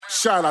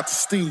Shout out to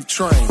Steve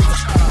Train.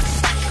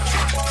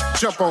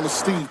 Jump on the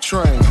Steve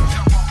Train.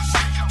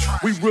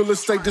 We real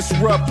estate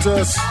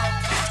disruptors.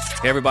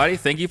 Hey everybody,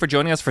 thank you for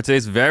joining us for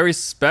today's very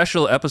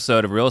special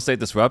episode of Real Estate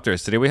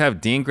Disruptors. Today we have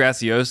Dean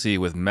Graziosi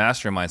with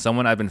Mastermind,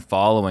 someone I've been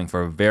following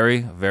for a very,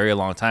 very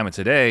long time. And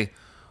today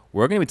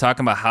we're going to be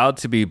talking about how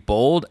to be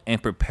bold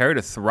and prepare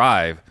to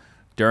thrive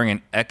during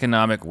an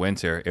economic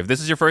winter. If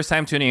this is your first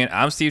time tuning in,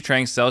 I'm Steve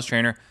Trang, sales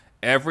trainer.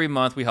 Every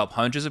month we help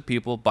hundreds of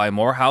people buy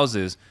more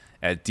houses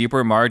at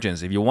deeper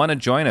margins. If you want to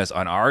join us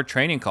on our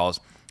training calls,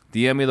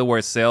 DM me the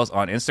word sales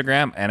on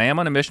Instagram. And I am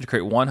on a mission to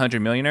create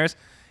 100 millionaires.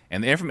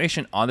 And the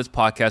information on this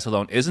podcast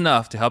alone is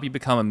enough to help you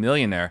become a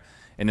millionaire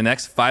in the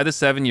next 5 to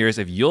 7 years.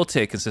 If you'll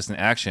take consistent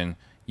action,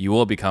 you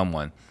will become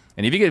one.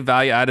 And if you get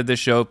value out of this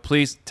show,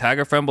 please tag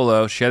a friend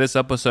below, share this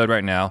episode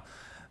right now.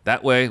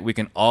 That way we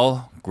can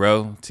all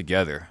grow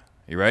together.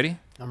 You ready?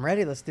 I'm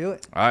ready. Let's do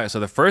it. All right. So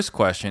the first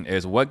question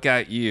is, what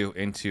got you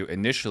into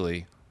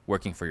initially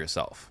working for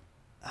yourself?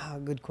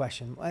 Good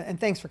question. And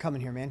thanks for coming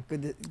here, man.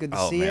 Good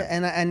to see man. you.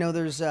 And I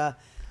know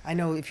I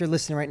know if you're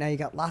listening right now, you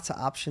got lots of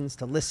options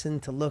to listen,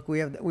 to look.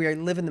 We are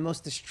living the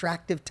most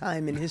distractive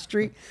time in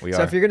history.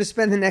 So if you're going to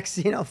spend the next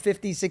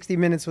 50, 60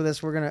 minutes with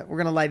us, we're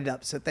gonna light it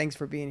up. So thanks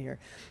for being here.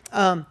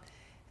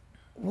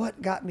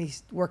 What got me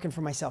working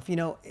for myself?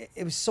 It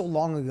was so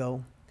long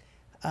ago.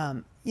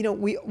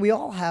 We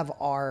all have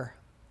our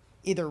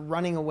either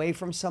running away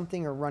from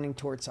something or running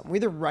towards something. We're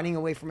either running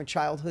away from a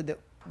childhood that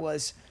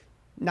was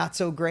not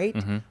so great,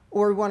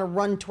 or we want to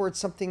run towards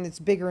something that's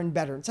bigger and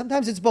better. And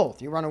sometimes it's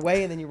both. You run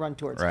away and then you run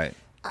towards. Right.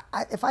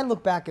 If I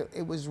look back,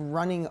 it was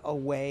running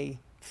away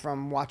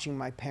from watching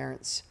my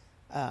parents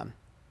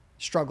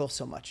struggle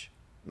so much.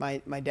 My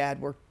dad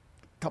worked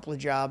a couple of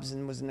jobs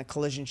and was in a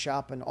collision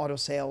shop and auto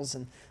sales,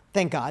 and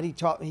thank God he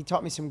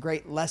taught me some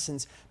great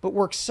lessons, but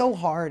worked so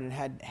hard and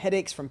had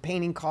headaches from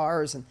painting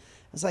cars, and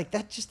I was like,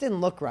 that just didn't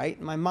look right.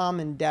 My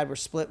mom and dad were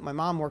split. My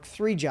mom worked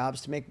 3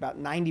 jobs to make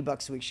about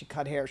 $90 a week. She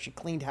cut hair, she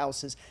cleaned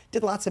houses,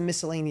 did lots of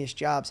miscellaneous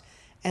jobs.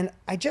 And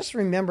I just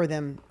remember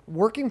them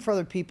working for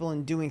other people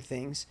and doing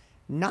things,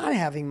 not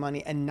having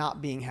money and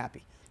not being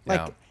happy.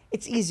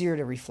 It's easier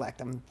to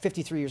reflect. I'm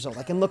 53 years old.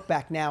 I can look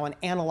back now and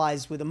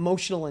analyze with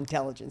emotional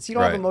intelligence. You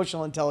don't have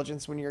emotional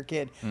intelligence when you're a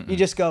kid. You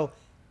just go,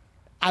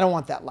 I don't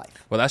want that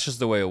life. Well, that's just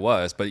the way it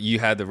was. But you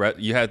had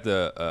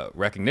the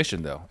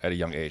recognition though at a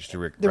young age to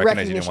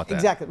recognize you didn't want that.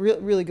 Exactly.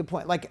 Really good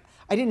point. Like,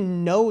 I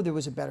didn't know there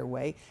was a better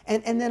way,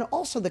 and then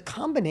also the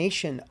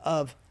combination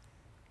of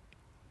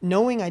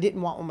knowing I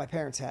didn't want what my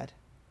parents had,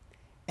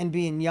 and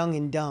being young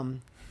and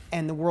dumb,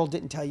 and the world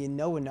didn't tell you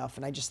no enough,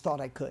 and I just thought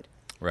I could.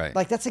 Right.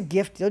 Like, that's a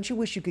gift. Don't you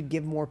wish you could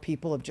give more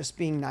people of just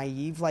being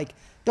naive? Like,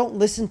 don't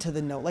listen to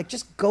the no. Like,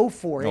 just go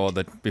for it. Well,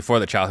 before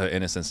the childhood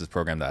innocence is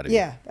programmed out of you.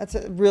 Yeah, that's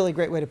a really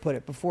great way to put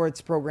it. Before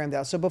it's programmed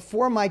out. So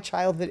before my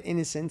childhood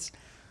innocence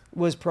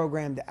was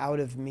programmed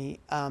out of me,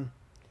 I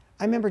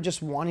remember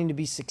just wanting to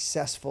be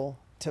successful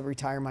to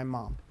retire my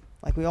mom.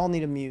 Like, we all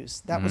need a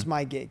muse. That was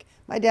my gig.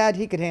 My dad,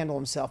 he could handle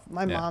himself.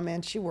 My mom,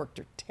 man, she worked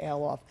her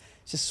tail off.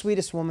 She's the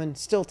sweetest woman.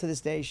 Still to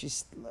this day,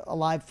 she's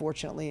alive,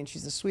 fortunately, and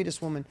she's the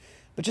sweetest woman.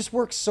 But just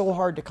worked so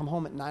hard to come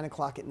home at 9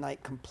 o'clock at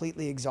night,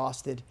 completely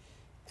exhausted.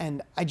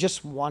 And I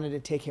just wanted to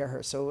take care of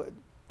her. So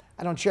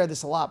I don't share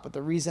this a lot, but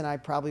the reason I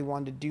probably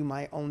wanted to do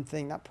my own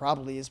thing, not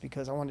probably, is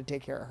because I wanted to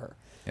take care of her.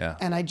 Yeah.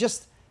 And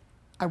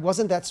I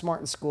wasn't that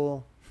smart in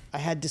school. I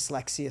had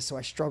dyslexia, so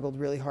I struggled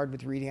really hard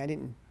with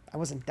reading. I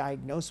wasn't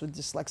diagnosed with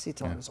dyslexia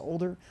until I was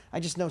older. I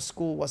just know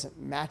school wasn't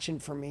matching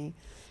for me.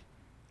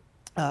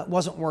 It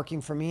wasn't working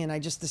for me, and I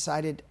just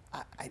decided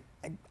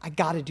I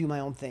got to do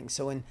my own thing.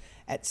 So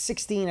at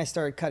 16, I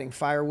started cutting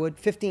firewood.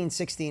 15,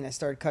 16, I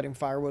started cutting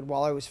firewood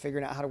while I was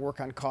figuring out how to work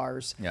on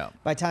cars. Yeah.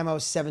 By the time I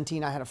was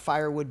 17, I had a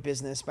firewood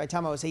business. By the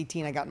time I was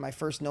 18, I got my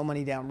first no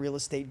money down real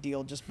estate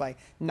deal just by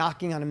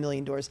knocking on 1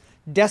 million doors.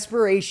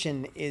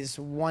 Desperation is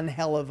one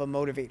hell of a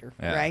motivator,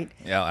 right?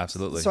 Yeah,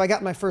 absolutely. So I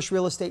got my first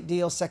real estate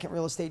deal, second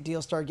real estate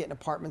deal, started getting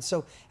apartments.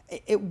 So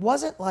it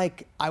wasn't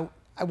like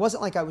I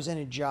wasn't like I was in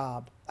a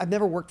job. I've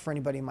never worked for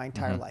anybody in my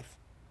entire life.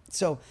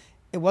 So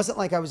it wasn't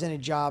like I was in a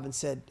job and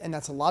said, and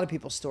that's a lot of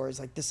people's stories,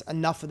 like this,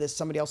 enough of this,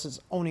 somebody else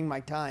is owning my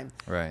time.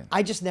 Right.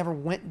 I just never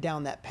went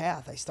down that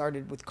path. I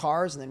started with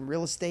cars and then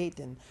real estate,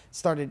 and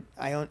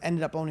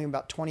ended up owning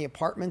about 20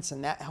 apartments,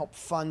 and that helped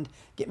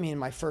get me in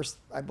my first,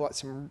 I bought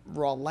some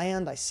raw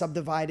land, I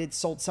subdivided,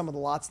 sold some of the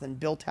lots, then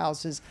built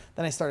houses.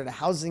 Then I started a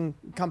housing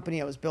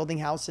company. I was building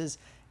houses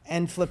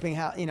and flipping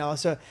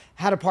so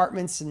had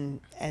apartments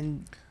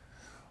and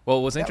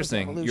well, what's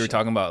interesting, you were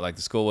talking about like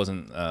the school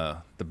wasn't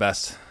the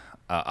best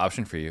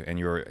option for you, and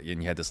you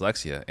had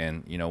dyslexia,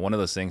 and one of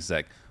those things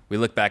that we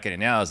look back at it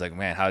now is like,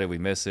 man, how did we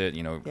miss it?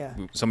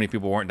 So many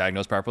people weren't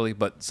diagnosed properly,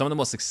 but some of the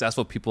most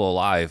successful people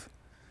alive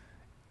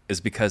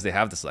is because they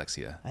have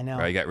dyslexia. I know.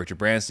 Right? You got Richard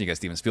Branson, you got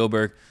Steven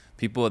Spielberg,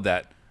 people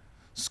that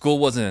school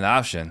wasn't an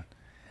option.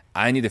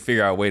 I need to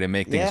figure out a way to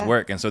make things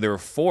work, and so they were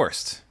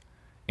forced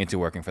into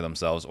working for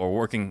themselves or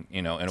working,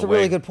 in It's a a way.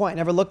 really good point. I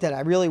never looked at it.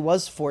 I really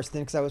was forced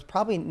in because I was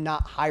probably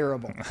not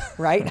hireable,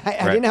 right?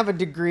 I didn't have a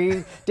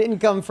degree, didn't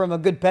come from a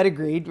good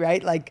pedigree,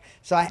 right? Like,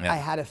 so I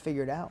had to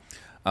figure it out.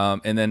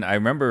 And then I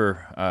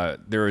remember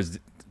there was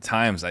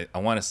times I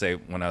want to say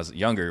when I was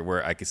younger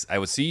where I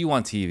would see you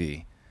on TV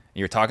and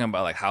you're talking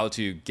about like how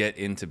to get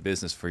into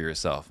business for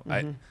yourself.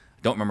 I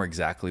don't remember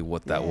exactly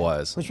what that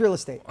was. It was real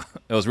estate.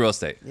 It was real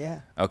estate.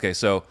 Yeah. Okay,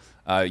 so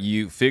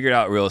you figured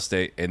out real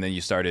estate and then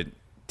you started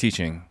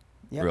teaching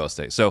real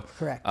estate. So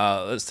Correct.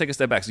 Let's take a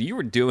step back. So you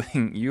were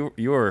doing you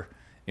were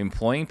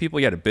employing people.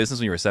 You had a business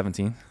when you were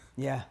 17.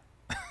 Yeah.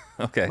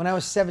 Okay. When I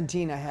was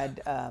 17, I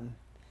had,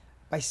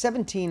 by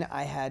 17,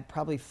 I had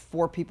probably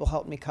 4 people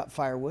help me cut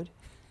firewood.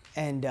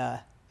 And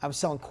I was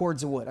selling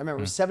cords of wood. I remember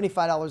it was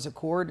 $75 a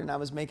cord, and I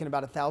was making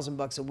about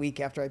 $1,000 a week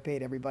after I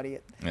paid everybody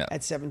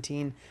at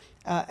 17.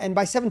 And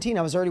by 17,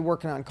 I was already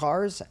working on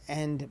cars.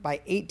 And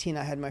by 18,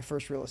 I had my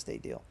first real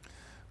estate deal.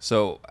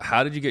 So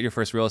how did you get your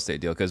first real estate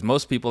deal? Because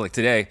most people, like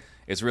today,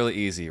 it's really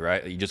easy,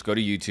 right? You just go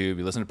to YouTube,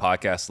 you listen to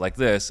podcasts like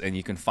this, and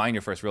you can find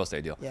your first real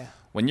estate deal. Yeah.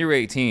 When you're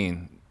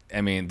 18, I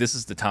mean, this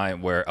is the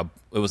time where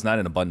it was not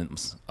an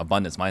abundance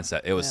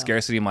mindset. It was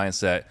scarcity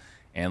mindset.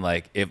 And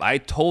like, if I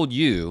told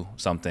you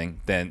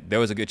something, then there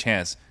was a good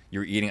chance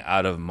you're eating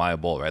out of my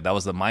bowl, right? That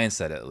was the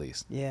mindset, at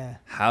least. Yeah.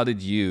 How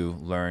did you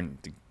learn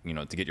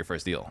to get your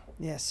first deal?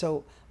 Yeah,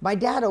 so my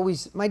dad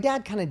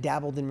kind of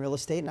dabbled in real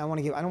estate, and I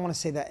don't want to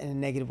say that in a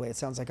negative way. It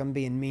sounds like I'm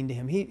being mean to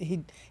him.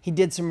 He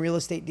did some real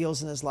estate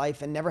deals in his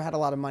life and never had a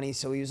lot of money,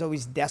 so he was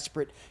always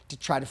desperate to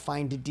try to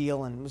find a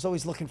deal and was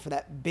always looking for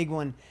that big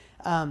one.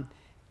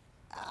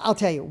 I'll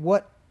tell you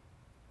what,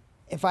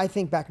 if I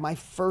think back, my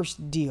first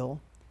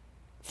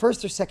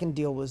or second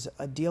deal was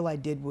a deal I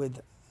did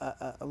with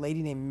a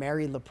lady named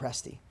Mary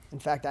Lopresti. In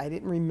fact, I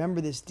didn't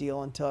remember this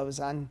deal until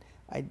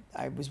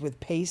I was with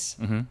Pace.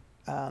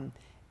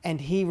 And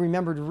he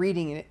remembered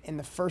reading it in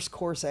the first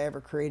course I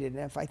ever created.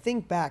 And if I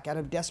think back, out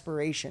of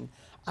desperation,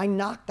 I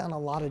knocked on a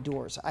lot of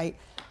doors. I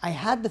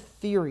had the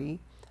theory.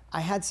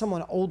 I had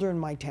someone older in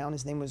my town.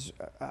 His name was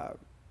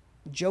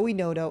Joey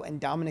Noto and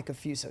Dominic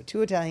Affuso,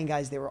 2 Italian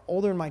guys. They were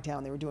older in my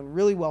town. They were doing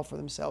really well for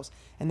themselves,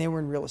 and they were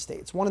in real estate.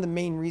 It's one of the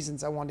main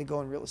reasons I wanted to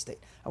go in real estate.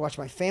 I watched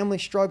my family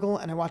struggle,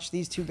 and I watched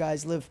these 2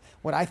 guys live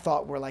what I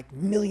thought were like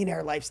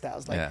millionaire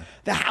lifestyles. Like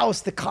the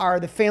house, the car,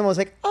 the family was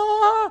like,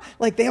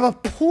 like they have a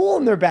pool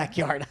in their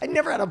backyard. I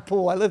never had a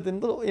pool. I lived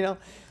in little,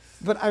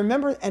 But I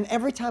remember, and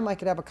every time I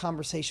could have a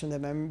conversation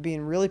with them, I'm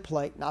being really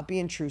polite, not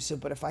being intrusive,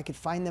 but if I could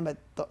find them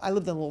I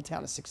lived in a little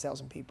town of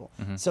 6,000 people.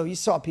 So you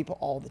saw people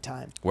all the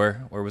time.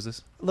 Where was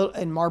this?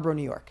 In Marlboro,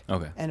 New York.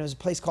 Okay. And it was a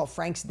place called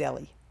Frank's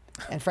Deli.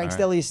 And Frank's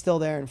Deli is still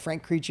there, and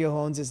Frank Criccio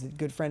owns is a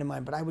good friend of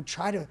mine. But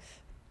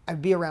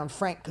I'd be around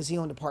Frank because he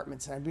owned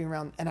apartments, and I'd be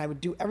around, and I would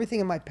do everything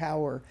in my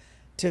power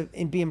to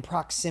be in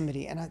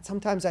proximity. And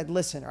sometimes I'd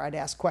listen or I'd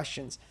ask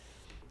questions.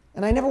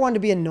 And I never wanted to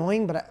be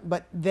annoying,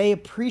 but they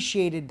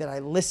appreciated that I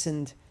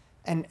listened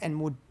and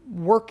would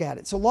work at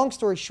it. So long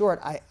story short,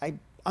 I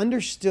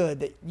understood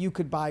that you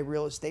could buy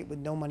real estate with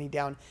no money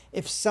down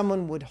if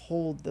someone would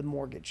hold the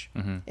mortgage.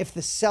 If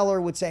the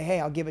seller would say, hey,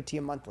 I'll give it to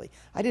you monthly.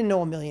 I didn't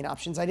know a million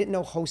options. I didn't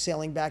know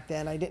wholesaling back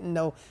then. I didn't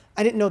know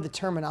the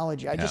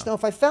terminology. I just know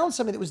if I found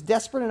somebody that was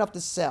desperate enough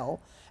to sell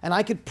and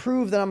I could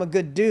prove that I'm a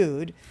good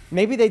dude,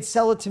 maybe they'd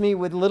sell it to me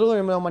with little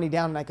or no money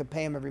down and I could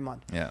pay them every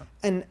month. Yeah.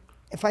 And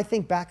if I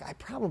think back,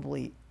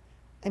 who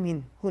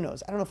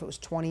knows? I don't know if it was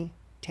 20,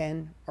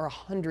 10, or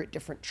 100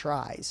 different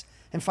tries.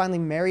 And finally,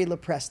 Mary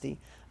Lopresti,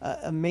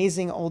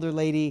 amazing older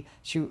lady,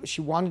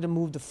 she wanted to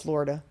move to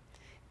Florida.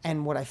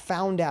 And what I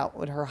found out,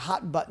 what her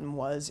hot button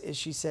was, is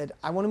she said,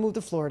 I want to move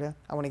to Florida.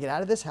 I want to get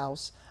out of this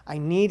house. I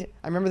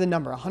remember the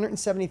number,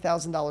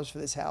 $170,000 for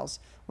this house.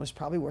 Was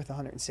probably worth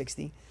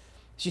 $160,000.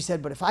 She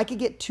said, but if I could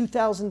get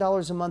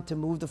 $2,000 a month to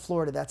move to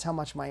Florida, that's how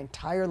much my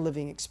entire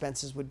living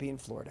expenses would be in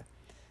Florida.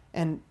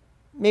 And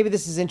maybe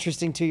this is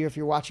interesting to you if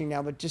you're watching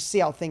now, but just see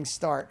how things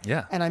start.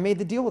 Yeah. And I made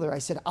the deal with her. I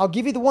said, I'll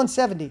give you the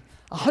 170,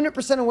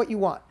 100% of what you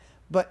want,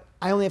 but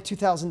I only have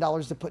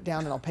 $2,000 to put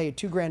down and I'll pay you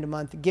 $2,000 a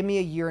month. Give me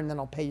a year and then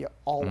I'll pay you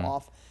all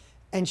off.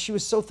 And she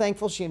was so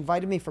thankful. She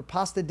invited me for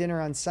pasta dinner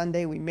on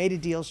Sunday. We made a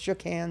deal,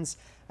 shook hands.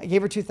 I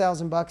gave her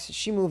 $2,000.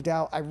 She moved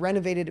out. I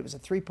renovated. It was a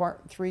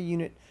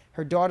 3-unit.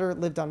 Her daughter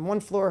lived on one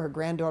floor. Her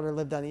granddaughter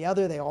lived on the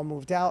other. They all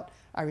moved out.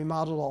 I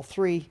remodeled all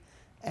 3.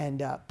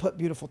 And put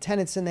beautiful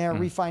tenants in there,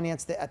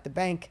 refinanced it at the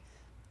bank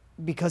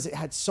because it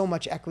had so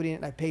much equity in it.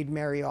 And I paid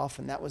Mary off,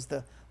 and that was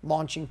the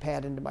launching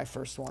pad into my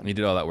first one. You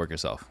did all that work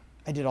yourself?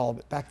 I did all of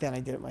it. Back then, I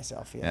did it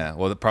myself, Yeah,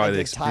 well, probably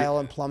I did tile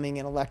and plumbing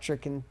and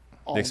electric and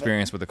all the of it.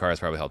 experience with the cars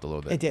probably helped a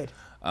little bit. It did.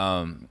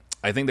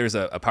 I think there's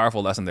a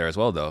powerful lesson there as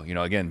well, though.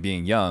 Again,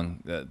 being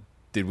young,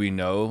 did we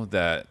know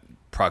that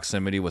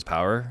proximity was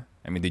power?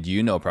 I mean, did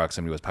you know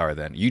proximity was power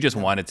then? You just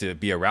wanted to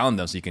be around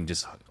them so you can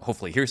just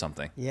hopefully hear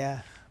something.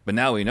 Yeah. But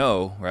now we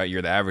know, right?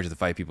 You're the average of the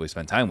 5 people you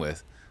spend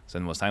the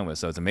most time with.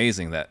 So it's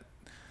amazing that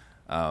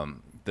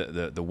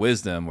the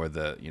wisdom or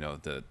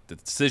the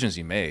decisions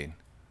you made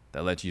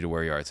that led you to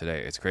where you are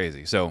today. It's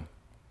crazy. So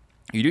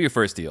you do your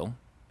first deal,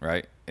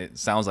 right? it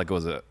sounds like it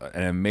was an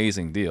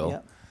amazing deal.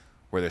 Yep.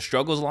 Were there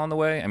struggles along the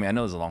way? I mean, I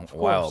know it was a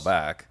while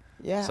back.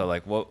 Yeah. So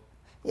like, what?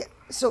 Yeah.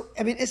 So,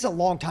 I mean, it's a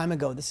long time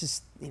ago. This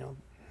is,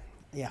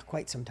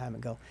 quite some time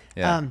ago.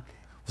 Yeah.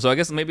 So I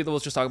guess maybe we'll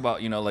just talk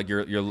about, like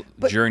your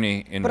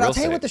journey in real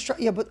estate.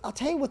 But I'll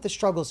tell you what the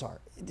struggles are.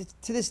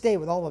 To this day,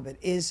 with all of it,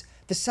 is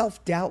the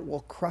self-doubt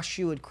will crush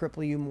you and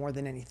cripple you more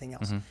than anything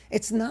else.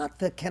 It's not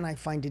the can I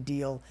find a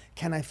deal?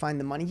 Can I find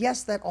the money?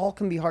 Yes, that all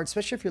can be hard,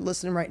 especially if you're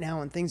listening right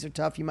now and things are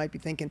tough. You might be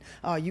thinking,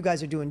 oh, you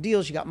guys are doing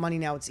deals. You got money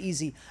now. It's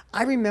easy.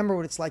 I remember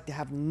what it's like to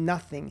have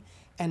nothing.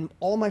 And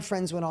all my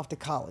friends went off to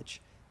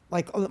college.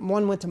 Like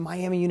one went to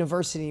Miami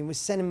University and was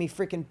sending me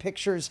freaking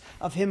pictures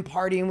of him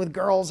partying with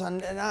girls.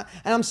 And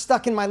I'm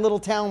stuck in my little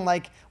town,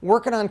 like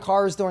working on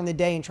cars during the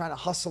day and trying to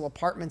hustle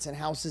apartments and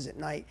houses at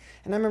night.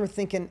 And I remember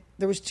thinking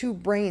there was two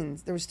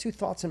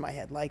thoughts in my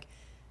head. Like,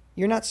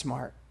 you're not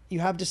smart. You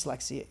have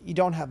dyslexia. You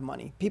don't have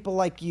money. People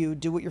like you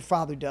do what your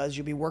father does.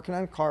 You'll be working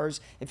on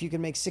cars. If you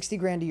can make 60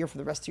 grand a year for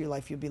the rest of your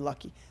life, you'll be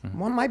lucky.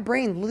 My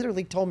brain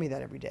literally told me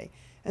that every day.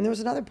 And there was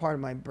another part of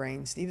my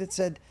brain, Steve, that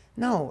said,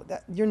 no,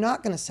 you're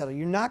not going to settle.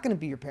 You're not going to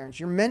be your parents.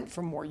 You're meant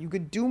for more. You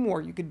could do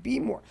more. You could be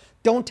more.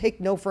 Don't take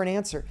no for an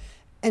answer.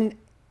 And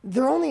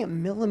they're only a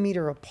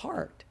millimeter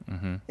apart.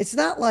 It's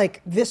not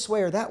like this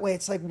way or that way.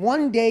 It's like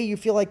one day you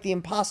feel like the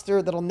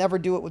imposter that'll never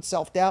do it with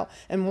self-doubt,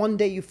 and one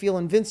day you feel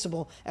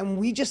invincible. And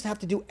we just have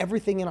to do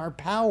everything in our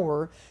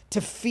power to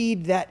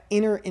feed that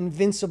inner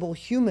invincible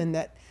human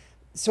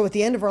so at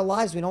the end of our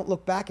lives, we don't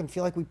look back and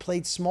feel like we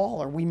played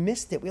small or we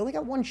missed it. We only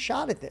got one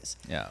shot at this.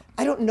 Yeah.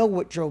 I don't know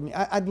what drove me.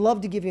 I'd love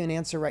to give you an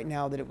answer right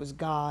now that it was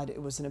God,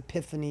 it was an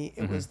epiphany,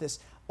 it was this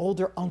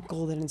older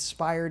uncle that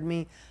inspired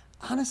me.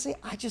 Honestly,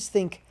 I just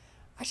think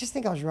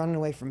I was running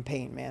away from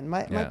pain, man.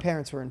 My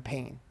parents were in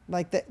pain.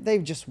 Like they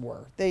just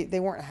were. They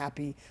weren't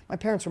happy. My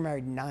parents were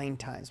married 9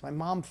 times. My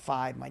mom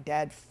 5, my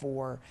dad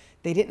 4.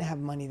 They didn't have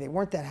money. They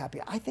weren't that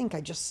happy. I think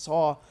I just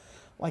saw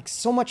like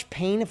so much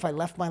pain if I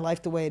left my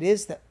life the way it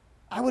is that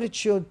I would have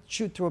chewed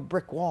through a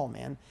brick wall,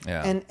 man.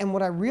 Yeah. And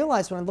what I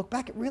realized when I look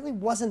back, it really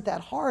wasn't that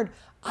hard.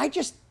 I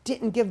just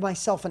didn't give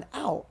myself an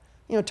out.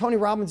 Tony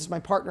Robbins is my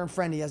partner and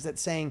friend. He has that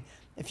saying,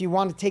 if you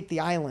want to take the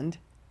island,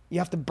 you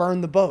have to burn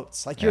the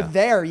boats. Like you're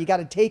there, you got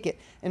to take it.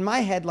 In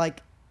my head,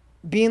 like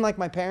being like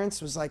my parents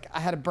was like,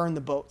 I had to burn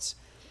the boats.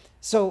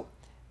 So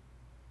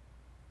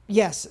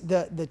yes,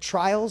 the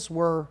trials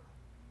were,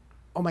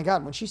 oh my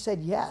God, when she said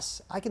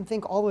yes, I can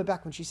think all the way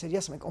back when she said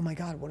yes. I'm like, oh my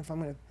God, what if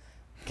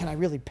can I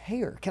really pay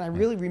her? Can I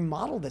really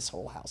remodel this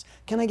whole house?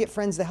 Can I get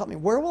friends to help me?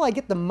 Where will I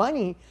get the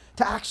money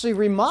to actually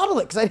remodel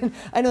it? Because I didn't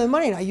know the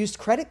money, and I used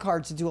credit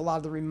cards to do a lot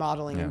of the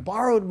remodeling and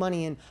borrowed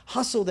money and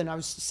hustled. And I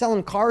was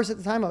selling cars at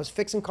the time. I was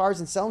fixing cars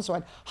and selling. So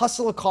I'd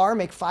hustle a car,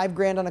 make $5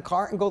 grand on a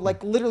car, and go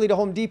like literally to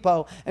Home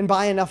Depot and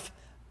buy enough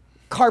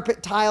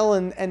carpet tile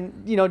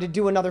and to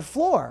do another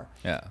floor.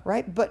 Yeah.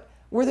 Right. But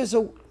where there's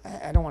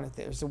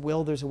there's a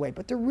will, there's a way.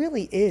 But there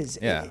really is.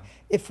 Yeah.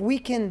 If we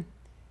can.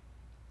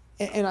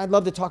 And I'd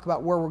love to talk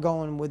about where we're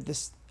going with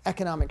this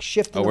economic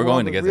shift in the we're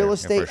world going to of get real there.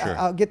 estate. Yeah, for sure.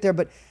 I'll get there,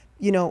 but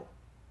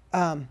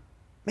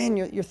man,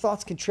 your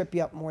thoughts can trip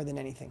you up more than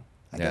anything.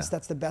 I guess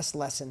that's the best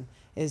lesson.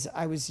 Is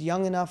I was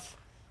young enough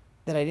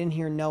that I didn't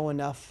hear no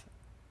enough,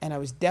 and I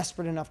was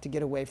desperate enough to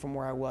get away from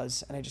where I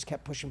was, and I just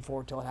kept pushing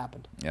forward till it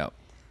happened. Yeah.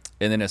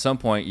 And then at some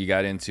point, you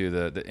got into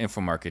the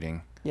info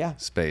marketing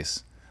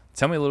space.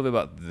 Tell me a little bit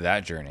about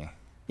that journey.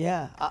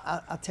 Yeah,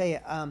 I'll tell you.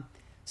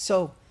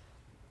 So.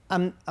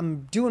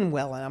 I'm doing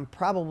well, and I'm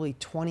probably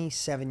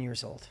 27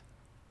 years old,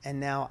 and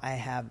now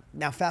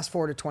fast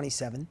forward to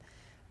 27.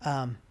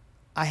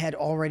 I had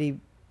already,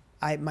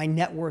 my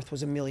net worth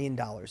was $1 million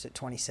at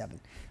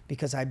 27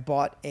 because I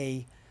bought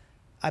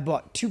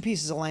 2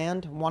 pieces of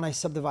land. One I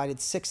subdivided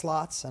 6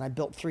 lots, and I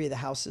built 3 of the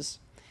houses,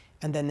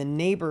 and then the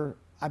neighbor,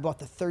 I bought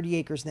the 30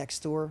 acres next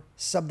door,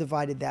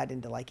 subdivided that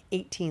into like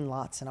 18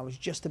 lots, and I was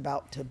just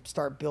about to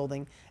start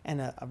building, and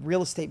a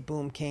real estate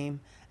boom came,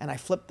 and I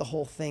flipped the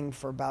whole thing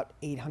for about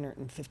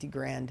 850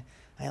 grand.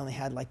 I only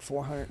had like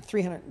 300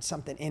 and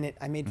something in it.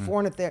 I made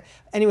 400 there.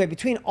 Anyway,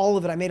 between all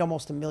of it, I made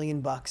almost $1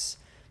 million bucks,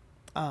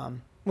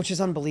 which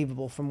is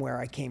unbelievable from where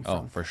I came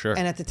from. Oh, for sure.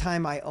 And at the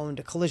time, I owned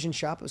a collision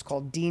shop. It was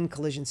called Dean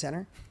Collision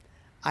Center.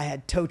 I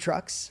had tow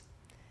trucks.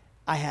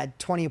 I had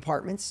 20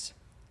 apartments.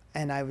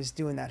 And I was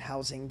doing that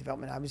housing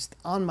development. I was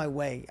on my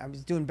way. I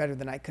was doing better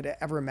than I could have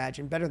ever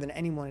imagined, better than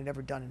anyone had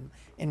ever done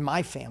in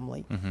my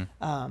family.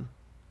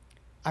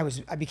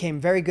 I became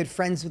very good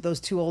friends with those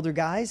 2 older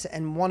guys,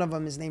 and one of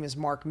them, his name is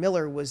Mark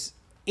Miller, was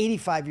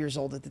 85 years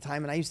old at the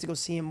time, and I used to go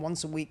see him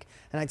once a week,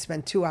 and I'd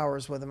spend 2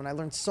 hours with him, and I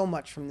learned so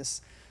much from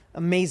this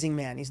amazing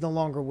man. He's no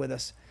longer with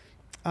us.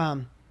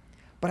 But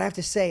I have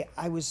to say,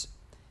 I was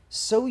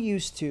so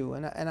used to,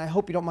 and I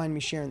hope you don't mind me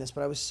sharing this,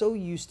 but I was so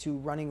used to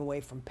running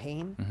away from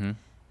pain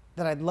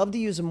that I'd love to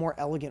use a more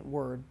elegant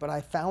word, but I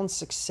found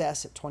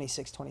success at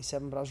 26,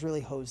 27, but I was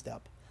really hosed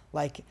up.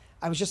 Like,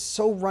 I was just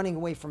so running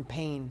away from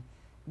pain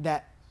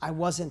that I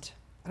wasn't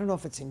I don't know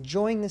if it's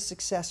enjoying the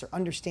success or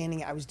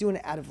understanding it. I was doing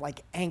it out of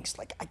like angst,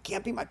 like I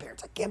can't be my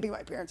parents. I can't be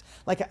my parents.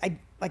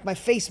 Like my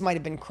face might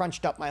have been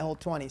crunched up my whole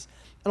 20s.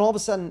 And all of a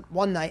sudden,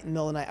 one night in the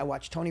middle of the night, I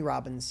watched Tony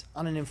Robbins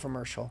on an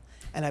infomercial,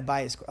 and I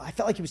buy his. I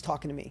felt like he was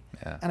talking to me,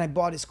 and I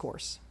bought his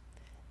course,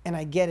 and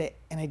I get it,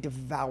 and I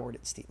devoured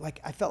it, Steve.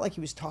 Like I felt like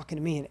he was talking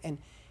to me, and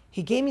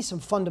he gave me some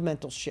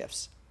fundamental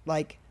shifts,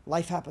 like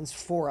life happens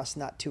for us,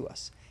 not to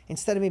us.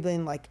 Instead of me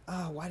being like,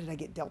 oh, why did I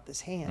get dealt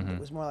this hand? It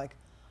was more like,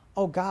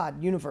 oh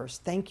God, universe,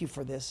 thank you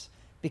for this.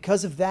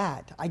 Because of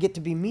that, I get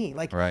to be me.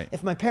 Like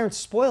if my parents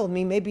spoiled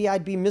me, maybe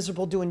I'd be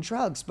miserable doing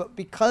drugs. But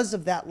because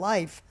of that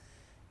life,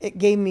 it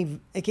gave me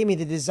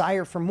the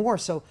desire for more.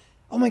 So,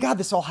 oh my God,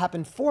 this all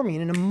happened for me.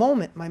 And in a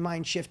moment, my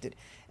mind shifted.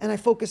 And I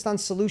focused on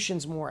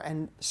solutions more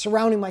and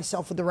surrounding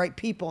myself with the right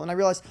people. And I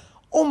realized,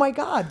 oh my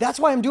God, that's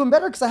why I'm doing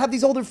better, because I have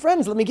these older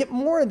friends. Let me get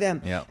more of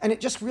them. Yeah. And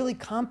it just really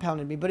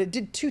compounded me. But it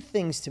did two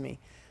things to me.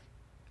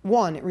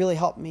 One, it really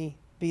helped me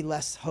be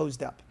less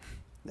hosed up.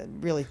 A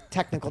really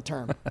technical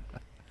term.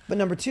 But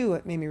number two,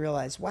 it made me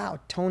realize, wow,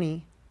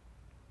 Tony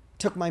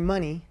took my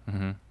money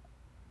and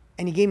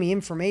he gave me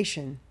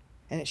information,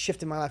 and it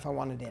shifted my life I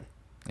wanted in.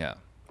 Yeah.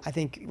 I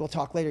think we'll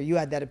talk later. You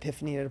had that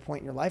epiphany at a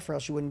point in your life, or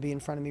else you wouldn't be in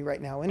front of me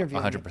right now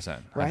interviewing 100%.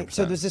 me, right?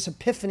 So there's this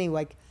epiphany,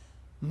 like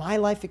my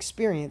life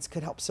experience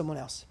could help someone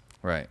else.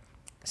 Right.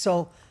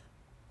 So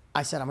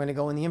I said, I'm going to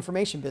go in the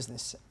information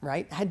business,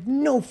 right? I had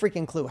no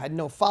freaking clue. I had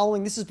no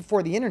following. This is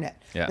before the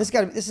internet. Yeah. This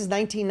is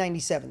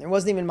 1997. There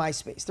wasn't even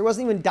MySpace. There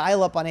wasn't even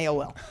dial-up on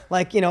AOL.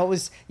 Like, it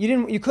was,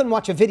 you couldn't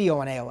watch a video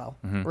on AOL,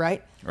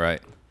 right?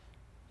 Right.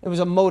 It was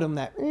a modem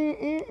that,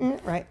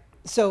 right?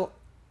 So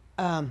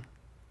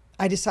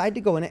I decided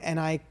to go in it, and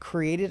I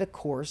created a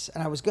course,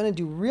 and I was going to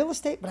do real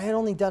estate, but I had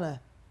only done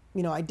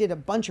I did a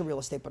bunch of real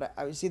estate, but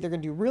I was either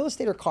going to do real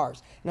estate or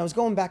cars. And I was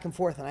going back and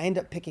forth, and I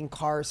ended up picking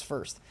cars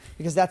first,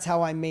 because that's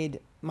how I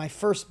made my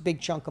first big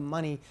chunk of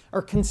money,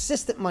 or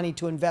consistent money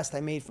to invest I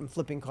made from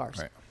flipping cars.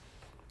 Right.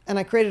 And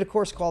I created a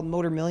course called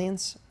Motor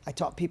Millions. I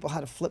taught people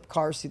how to flip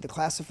cars through the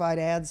classified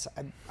ads.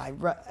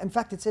 In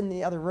fact, it's in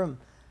the other room.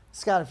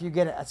 Scott, if you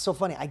get it, it's so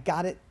funny. I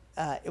got it.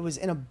 It was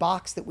in a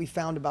box that we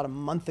found about a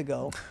month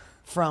ago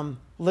from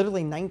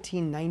literally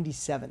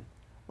 1997.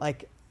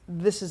 Like,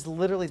 this is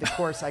literally the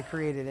course I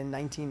created in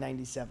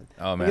 1997.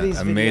 Oh, man.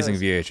 Amazing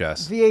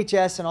VHS.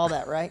 VHS and all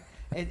that, right?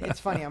 It's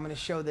funny. I'm going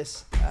to show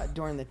this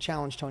during the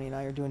challenge Tony and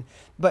I are doing.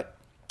 But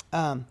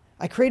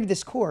I created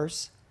this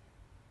course,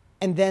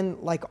 and then,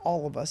 like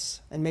all of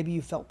us, and maybe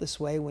you felt this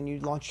way when you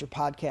launched your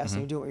podcast and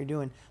you're doing what you're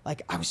doing,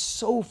 like I was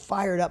so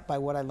fired up by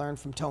what I learned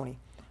from Tony,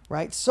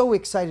 right? So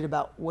excited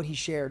about what he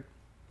shared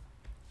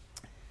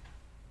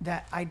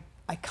that I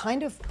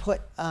kind of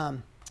put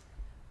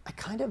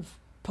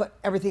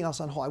everything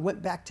else on hold. I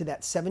went back to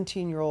that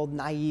 17-year-old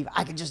naive,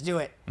 I could just do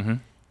it.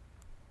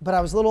 But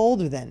I was a little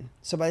older then.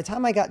 So by the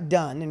time I got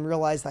done and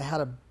realized I had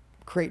to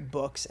create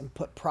books and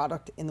put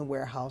product in the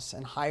warehouse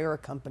and hire a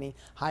company,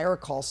 hire a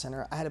call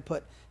center, I had to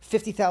put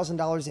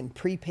 $50,000 in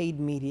prepaid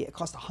media. It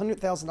cost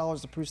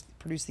 $100,000 to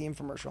produce the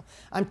infomercial.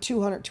 I'm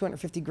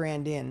 250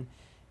 grand in,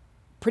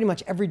 pretty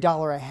much every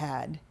dollar I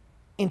had,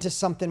 into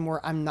something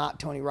where I'm not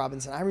Tony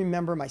Robbins. I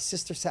remember my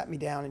sister sat me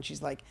down and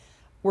she's like,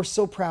 we're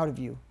so proud of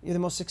you. You're the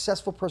most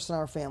successful person in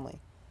our family,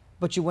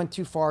 but you went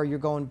too far. You're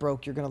going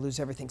broke. You're going to lose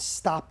everything.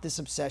 Stop this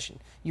obsession.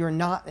 You're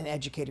not an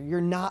educator.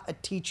 You're not a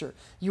teacher.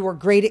 You are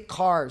great at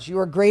cars. You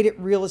are great at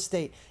real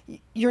estate.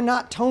 You're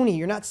not Tony.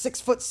 You're not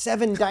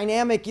 6'7",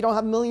 dynamic. You don't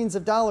have millions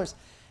of dollars.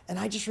 And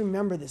I just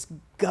remember this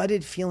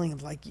gutted feeling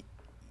of like,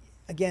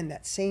 again,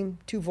 that same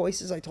two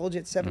voices I told you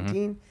at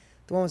 17.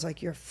 The one was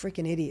like, you're a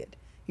freaking idiot.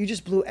 You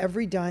just blew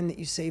every dime that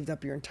you saved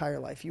up your entire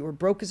life. You were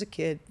broke as a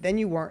kid, then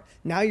you weren't.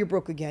 Now you're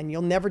broke again.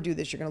 You'll never do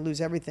this. You're going to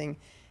lose everything.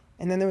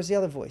 And then there was the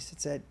other voice that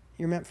said,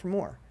 you're meant for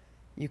more.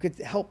 You could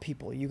help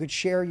people. You could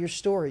share your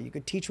story. You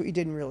could teach what you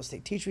did in real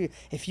estate.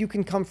 If you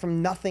can come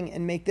from nothing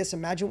and make this,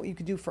 imagine what you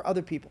could do for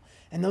other people.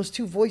 And those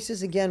two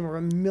voices, again, were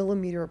a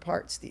millimeter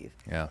apart, Steve.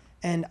 Yeah.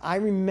 And I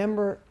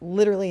remember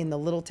literally in the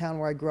little town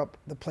where I grew up,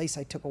 the place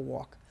I took a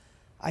walk.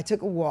 I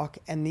took a walk,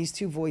 and these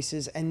two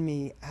voices and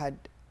me had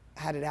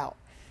it out.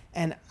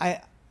 And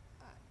I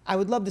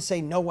would love to say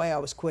no way I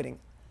was quitting.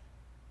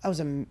 I was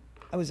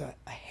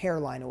a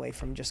hairline away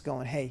from just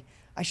going, hey,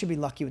 I should be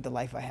lucky with the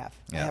life I have.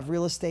 Yeah. I have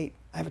real estate.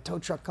 I have a tow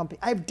truck company.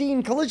 I have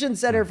Dean Collision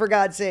Center, for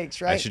God's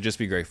sakes, right? I should just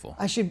be grateful.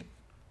 I should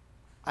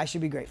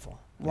be grateful.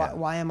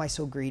 Why am I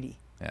so greedy,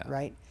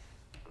 right?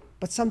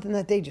 But something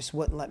that day just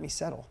wouldn't let me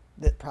settle.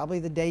 That probably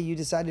the day you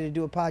decided to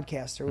do a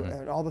podcast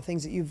or all the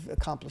things that you've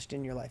accomplished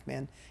in your life,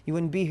 man. You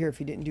wouldn't be here if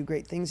you didn't do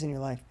great things in your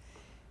life.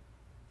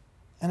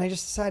 And I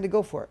just decided to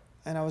go for it.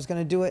 And I was going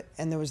to do it,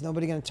 and there was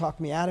nobody going to talk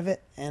me out of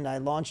it. And I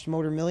launched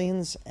Motor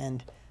Millions,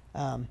 and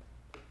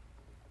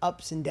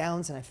ups and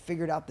downs, and I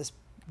figured out this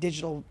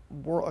digital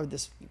world, or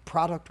this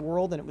product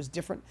world, and it was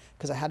different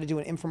because I had to do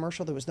an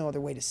infomercial. There was no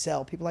other way to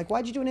sell. People are like,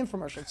 why'd you do an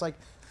infomercial? It's like,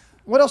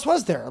 what else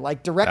was there?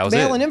 Like direct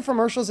mail and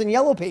infomercials and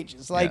yellow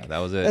pages. Like that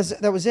was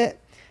it. That was it.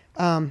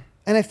 And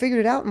I figured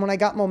it out. And when I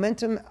got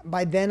momentum,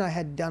 by then I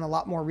had done a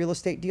lot more real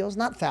estate deals,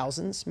 not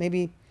thousands,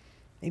 maybe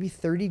maybe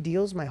 30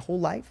 deals my whole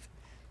life.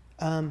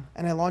 And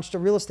I launched a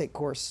real estate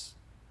course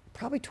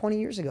probably 20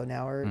 years ago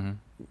now, or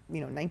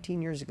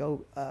 19 years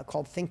ago,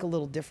 called Think a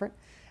Little Different.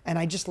 And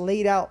I just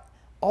laid out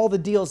all the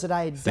deals that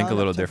I had done. Think a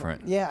Little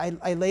Different. Yeah,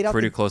 I laid out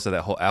pretty close to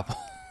that whole Apple.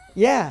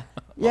 Yeah,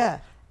 yeah.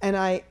 And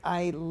I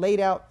laid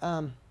out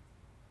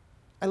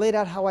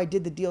how I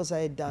did the deals I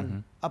had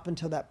done up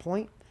until that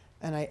point,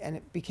 and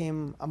it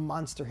became a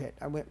monster hit.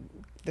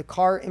 The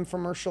car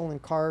infomercial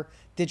and car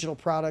digital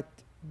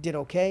product did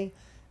okay.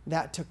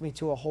 That took me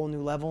to a whole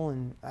new level,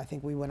 and I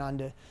think we went on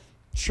to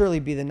surely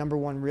be the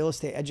 #1 real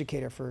estate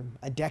educator for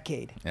a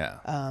decade.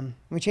 Yeah.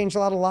 We changed a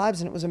lot of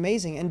lives, and it was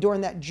amazing. And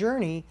during that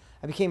journey,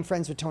 I became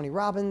friends with Tony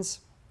Robbins,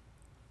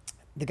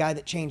 the guy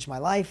that changed my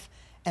life.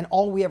 And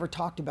all we ever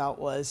talked about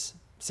was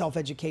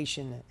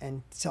self-education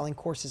and selling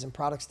courses and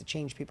products to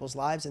change people's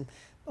lives. And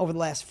over the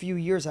last few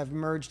years, I've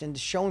merged into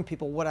showing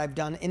people what I've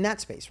done in that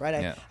space,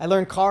 right? I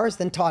learned cars,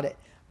 then taught it.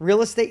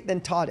 Real estate,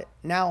 then taught it.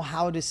 Now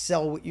how to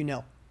sell what you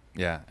know.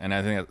 Yeah, and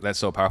I think that's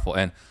so powerful.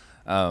 And,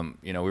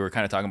 we were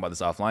kind of talking about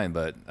this offline,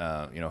 but,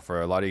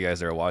 for a lot of you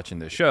guys that are watching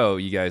the show,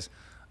 you guys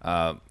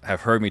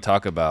have heard me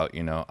talk about,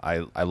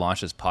 I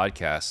launched this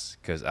podcast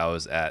because I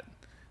was at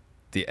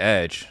The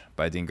Edge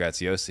by Dean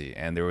Graziosi,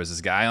 and there was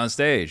this guy on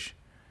stage,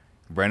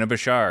 Brandon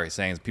Bashar,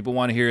 saying, people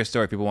want to hear your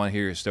story, people want to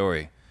hear your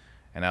story.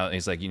 And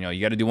he's like, you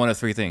got to do one of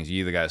 3 things.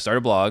 You either got to start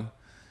a blog,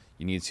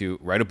 you need to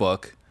write a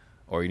book,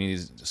 or you need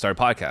to start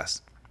a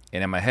podcast.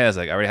 And in my head, I was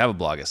like, I already have a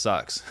blog, it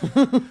sucks.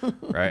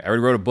 Right? I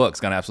already wrote a book, it's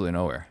gone absolutely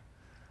nowhere.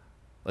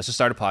 Let's just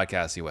start a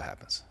podcast, see what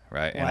happens.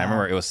 Right? Wow. And I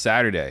remember it was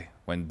Saturday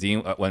when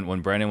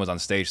when Brandon was on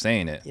stage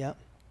saying it. Yep.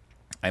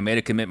 I made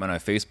a commitment on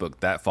Facebook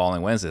that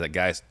following Wednesday that,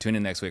 guys, tune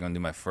in next week, I'm going to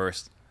do my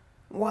first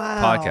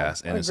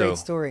podcast. And what a great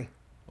story.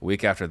 A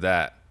week after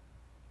that,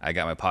 I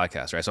got my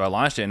podcast, right? So I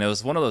launched it, and it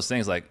was one of those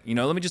things like,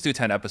 let me just do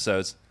 10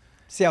 episodes.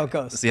 See how it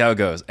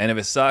goes. And if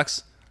it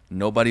sucks,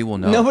 nobody will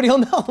know. Nobody will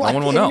know. No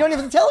one will know. You don't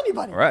even tell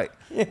anybody. Right.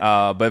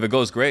 Yeah. But if it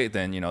goes great,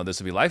 then, this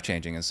will be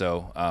life-changing. And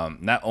so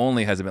not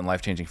only has it been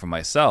life-changing for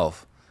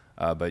myself,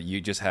 but you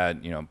just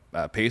had,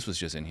 Pace was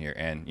just in here.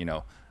 And,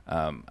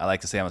 I like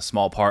to say I'm a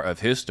small part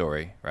of his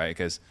story, right?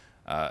 Because,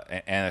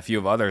 and a few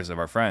of others of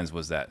our friends,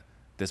 was that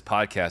this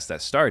podcast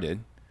that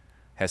started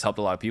has helped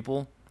a lot of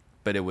people,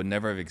 but it would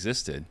never have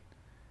existed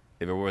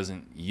if it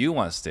wasn't you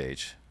on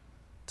stage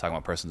talking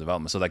about personal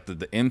development. So like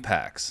the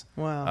impacts,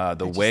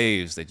 the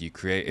waves that you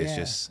create, it's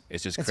just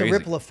it's crazy. A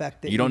ripple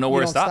effect that you don't know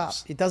where it stops.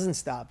 Stop. It doesn't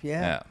stop.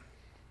 Yeah.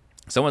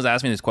 Someone's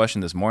asked me this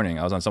question this morning.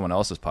 I was on someone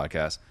else's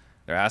podcast.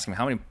 They're asking me,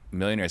 how many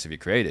millionaires have you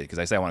created? Because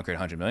I say I want to create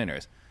 100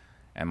 millionaires.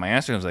 And my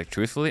answer was like,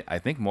 truthfully, I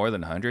think more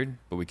than 100,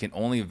 but we can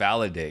only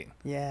validate.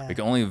 Yeah. We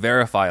can only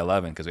verify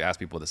 11 because we ask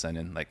people to send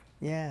in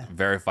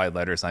verified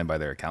letters signed by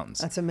their accountants.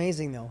 That's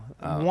amazing though.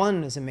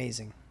 One is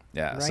amazing.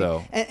 Yeah. Right?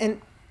 So.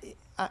 And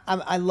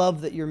I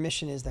love that your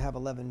mission is to have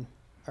 11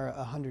 or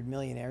 100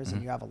 millionaires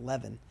and you have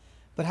 11.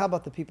 But how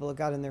about the people that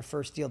got in their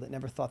first deal that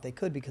never thought they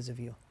could because of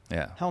you?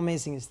 Yeah. How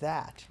amazing is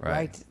that?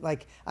 Right.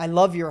 Like, I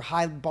love your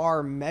high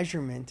bar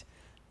measurement,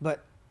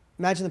 but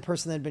imagine the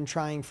person that had been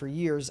trying for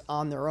years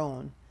on their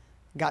own,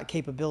 got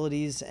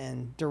capabilities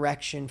and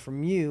direction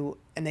from you,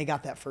 and they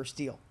got that first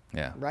deal.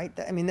 Yeah. Right.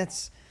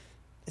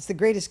 It's the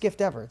greatest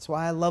gift ever. It's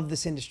why I love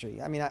this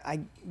industry. I mean,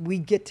 we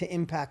get to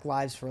impact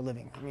lives for a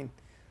living. I mean,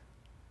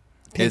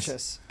 pinch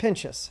us.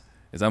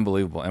 It's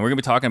unbelievable. And we're going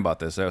to be talking about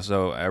this.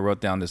 So I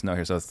wrote down this note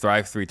here. So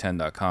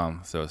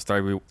thrive310.com. So it's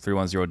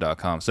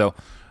thrive310.com. So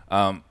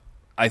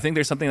I think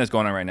there's something that's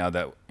going on right now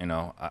that,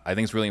 I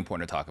think it's really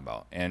important to talk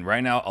about. And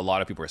right now, a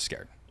lot of people are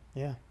scared.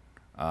 Yeah.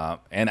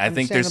 And I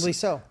think there's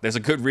so. a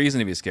good reason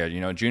to be scared.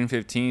 June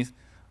 15th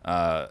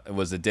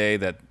was the day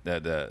that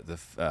the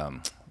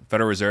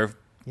Federal Reserve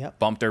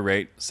bumped their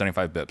rate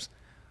 75 bips.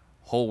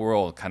 Whole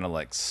world kind of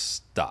like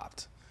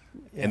stopped.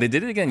 Yeah. And they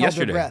did it again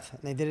yesterday. Their breath.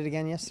 And they did it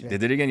again yesterday. They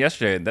did it again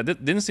yesterday. That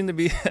didn't seem to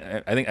be.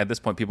 I think at this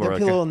point people are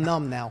like, a little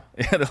numb now.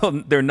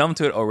 They're numb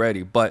to it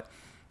already. But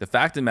the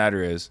fact of the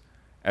matter is,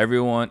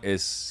 everyone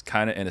is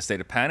kind of in a state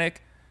of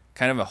panic,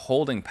 kind of a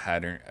holding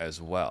pattern as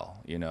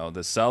well.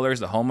 The sellers,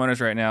 the homeowners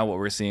right now, what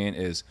we're seeing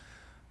is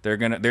they're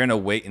in a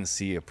wait and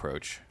see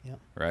approach,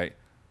 right?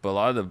 But a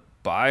lot of the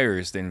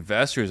buyers, the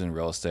investors in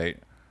real estate,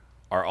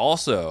 are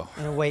also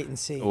in a wait and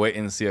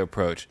see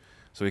approach.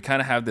 So we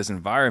kind of have this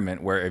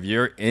environment where if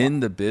you're in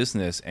the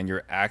business and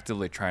you're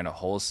actively trying to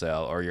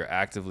wholesale or you're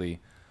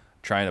actively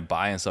trying to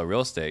buy and sell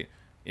real estate,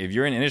 if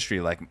you're in an industry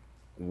like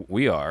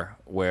we are,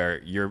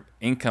 where your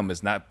income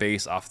is not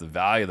based off the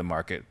value of the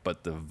market,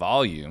 but the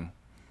volume,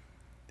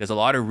 there's a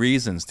lot of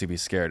reasons to be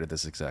scared at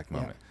this exact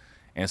moment.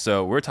 And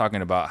so we're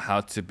talking about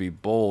how to be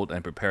bold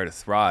and prepare to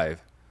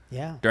thrive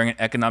during an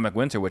economic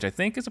winter, which I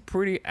think is a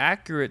pretty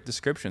accurate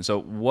description.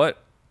 So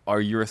what are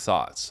your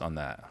thoughts on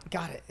that?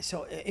 Got it.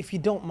 So if you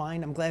don't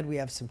mind, I'm glad we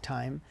have some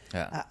time.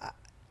 Yeah.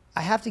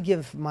 I have to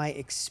give my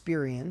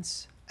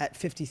experience at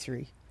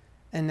 53,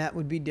 and that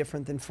would be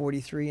different than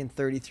 43 and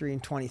 33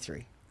 and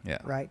 23. Yeah.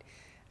 Right?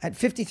 At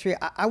 53,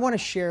 I want to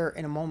share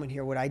in a moment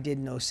here what I did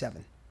in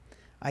 07.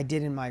 I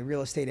did in my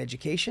real estate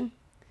education,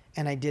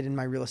 and I did in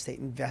my real estate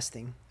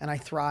investing. And I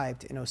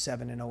thrived in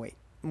 '07 and '08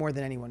 more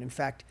than anyone. In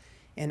fact,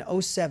 in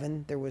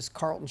 '07, there was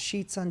Carlton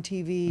Sheets on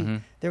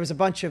TV. There was a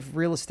bunch of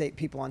real estate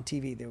people on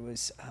TV. There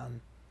was,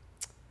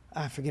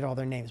 I forget all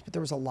their names, but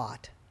there was a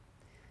lot.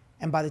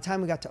 And by the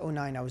time we got to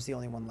 '09, I was the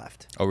only one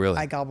left. Oh, really?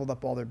 I gobbled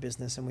up all their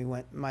business,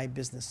 and my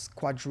business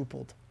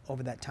quadrupled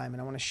over that time.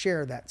 And I want to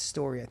share that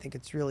story. I think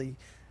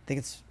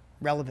it's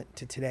relevant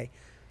to today.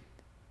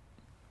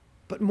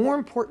 But more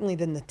importantly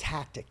than the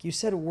tactic, you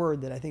said a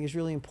word that I think is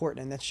really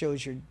important, and that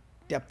shows your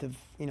depth of,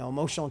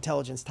 emotional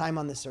intelligence. Time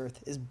on this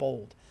earth is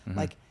bold.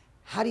 Like,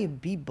 how do you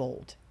be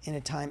bold in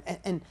a time?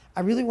 And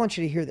I really want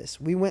you to hear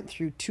this. We went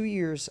through 2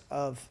 years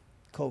of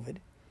COVID,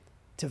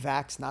 to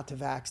vax, not to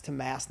vax, to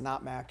mask,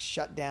 not mask,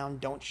 shut down,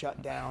 don't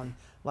shut down,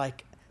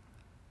 like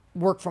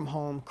work from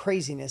home,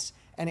 craziness,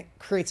 and it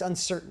creates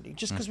uncertainty.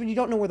 Just because when you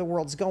don't know where the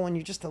world's going,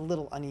 you're just a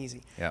little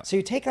uneasy. Yeah. So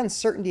you take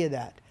uncertainty of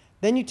that.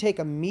 Then you take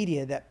a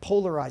media that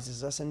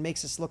polarizes us and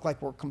makes us look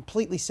like we're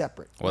completely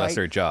separate. Well, right? that's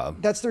their job.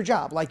 That's their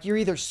job. Like, you're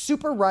either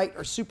super right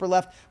or super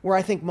left, where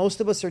I think most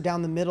of us are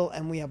down the middle,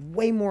 and we have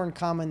way more in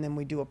common than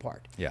we do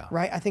apart. Yeah.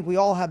 Right? I think we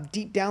all have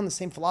deep down the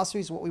same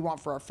philosophies, what we want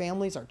for our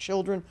families, our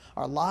children,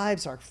 our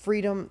lives, our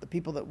freedom, the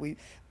people that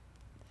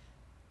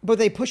but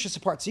they push us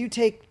apart. So you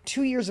take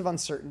 2 years of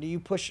uncertainty, you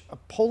push a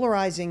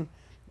polarizing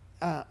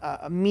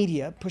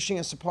media pushing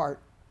us apart,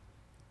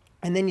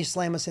 and then you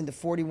slam us into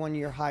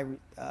 41-year high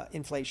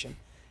inflation,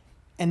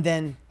 and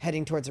then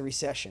heading towards a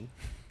recession.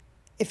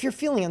 If you're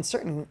feeling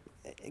uncertain,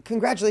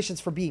 congratulations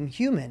for being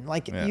human.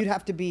 Like, you'd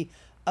have to be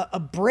a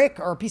brick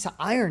or a piece of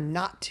iron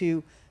not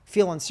to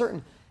feel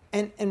uncertain.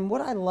 And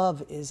what I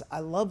love is, I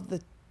love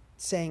the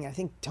saying, I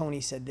think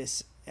Tony said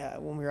this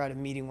when we were at a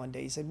meeting one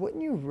day. He said,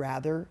 wouldn't you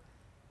rather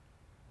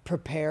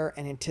prepare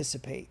and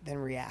anticipate than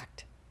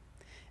react?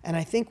 And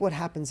I think what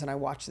happens, and I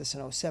watched this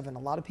in '07, a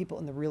lot of people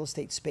in the real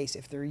estate space,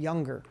 if they're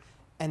younger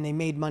and they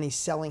made money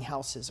selling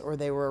houses, or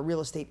they were a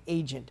real estate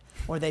agent,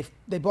 or they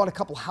bought a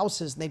couple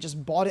houses and they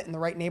just bought it in the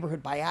right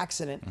neighborhood by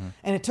accident,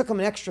 and it took them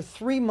an extra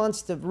 3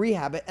 months to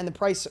rehab it, and the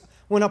price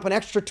went up an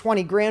extra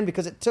 20 grand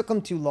because it took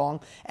them too long,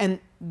 and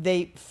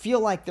they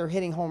feel like they're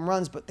hitting home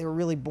runs, but they were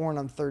really born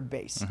on third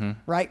base,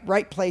 right?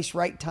 Right place,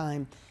 right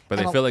time. But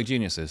they feel like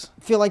geniuses.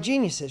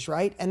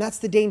 Right? And that's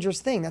the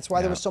dangerous thing. That's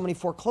why there were so many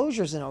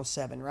foreclosures in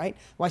 '07, right?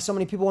 Why so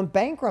many people went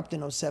bankrupt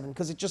in '07,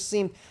 because it just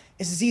seemed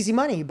this is easy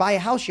money. You buy a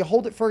house, you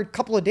hold it for a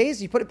couple of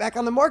days, you put it back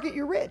on the market,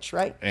 you're rich,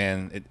 right?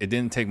 And it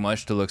didn't take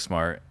much to look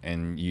smart,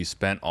 and you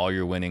spent all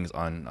your winnings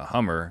on a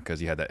Hummer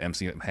because you had that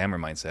MC Hammer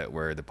mindset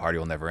where the party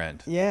will never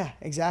end. Yeah,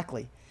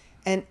 exactly.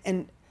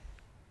 And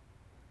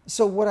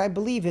so what I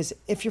believe is,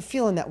 if you're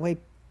feeling that way,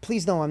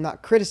 please know I'm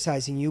not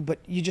criticizing you, but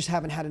you just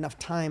haven't had enough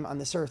time on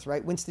this earth,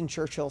 right? Winston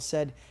Churchill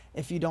said,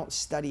 if you don't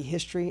study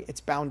history,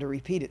 it's bound to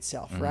repeat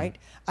itself, right?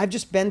 I've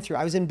just been through,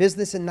 I was in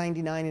business in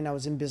 '99 and I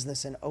was in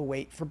business in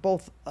 '08 for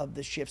both of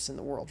the shifts in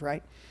the world,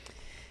 right?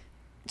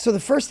 So the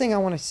first thing I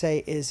want to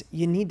say is,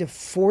 you need to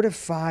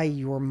fortify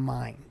your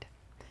mind.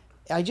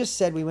 I just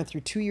said we went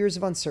through 2 years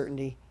of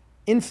uncertainty,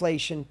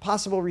 inflation,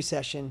 possible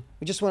recession.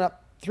 We just went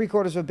up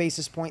 3/4 of a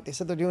basis point. They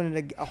said they're doing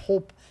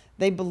it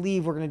they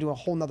believe we're going to do a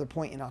whole nother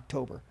point in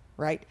October,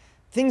 right?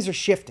 Things are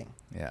shifting.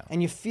 Yeah.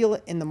 And you feel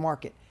it in the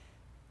market.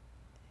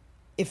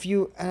 I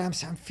feel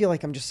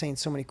like I'm just saying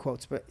so many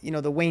quotes, but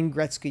the Wayne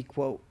Gretzky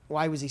quote,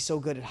 why was he so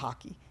good at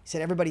hockey? He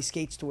said, everybody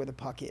skates to where the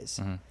puck is.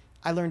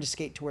 I learned to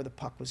skate to where the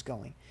puck was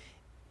going.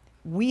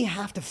 We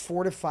have to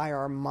fortify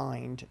our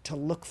mind to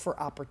look for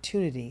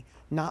opportunity,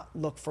 not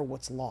look for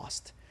what's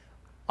lost.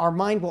 Our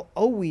mind will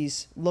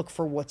always look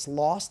for what's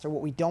lost or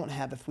what we don't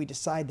have if we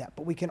decide that.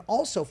 But we can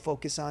also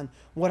focus on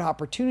what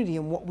opportunity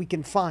and what we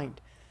can find.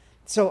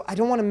 So I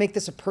don't want to make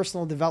this a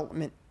personal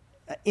development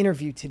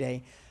interview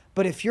today,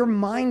 but if your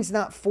mind's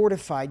not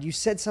fortified, you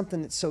said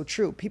something that's so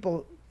true.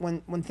 People,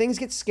 when things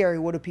get scary,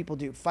 what do people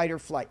do? Fight or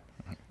flight.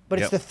 But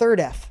it's the third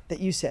F that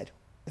you said.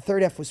 The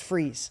third F was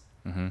freeze,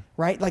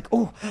 right? Like,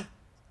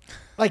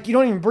 like you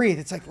don't even breathe.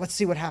 It's like, let's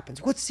see what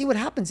happens. Let's see what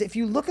happens. If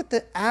you look at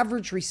the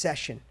average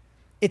recession,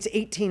 it's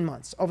 18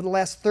 months. Over the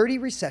last 30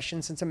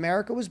 recessions since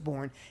America was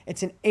born,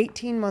 it's an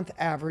 18-month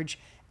average.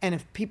 And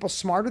if people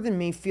smarter than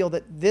me feel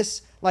that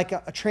this, like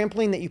a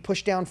trampoline that you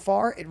push down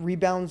far, it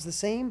rebounds the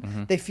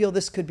same, they feel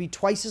this could be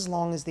twice as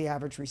long as the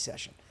average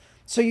recession.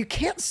 So you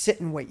can't sit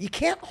and wait. You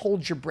can't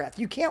hold your breath.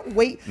 You can't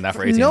wait. Not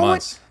for 18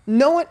 months.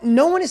 No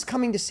one is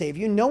coming to save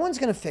you. No one's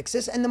going to fix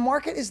this. And the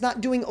market is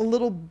not doing a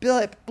little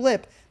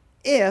blip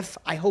if,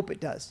 I hope it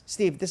does.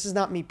 Steve, this is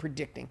not me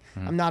predicting.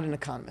 I'm not an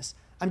economist.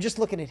 I'm just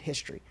looking at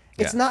history.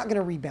 It's not going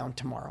to rebound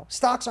tomorrow.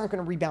 Stocks aren't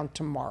going to rebound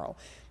tomorrow.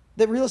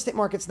 The real estate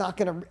market's not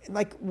going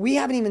to, we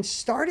haven't even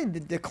started the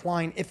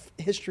decline if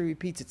history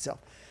repeats itself.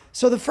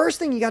 So the first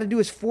thing you got to do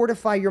is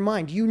fortify your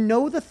mind. You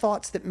know the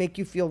thoughts that make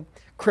you feel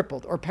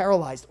crippled or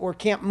paralyzed or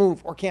can't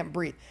move or can't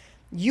breathe.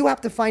 You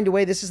have to find a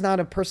way. This is not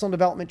a personal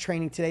development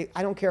training today.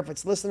 I don't care if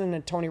it's listening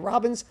to Tony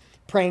Robbins,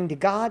 praying to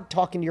God,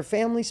 talking to your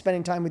family,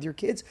 spending time with your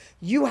kids.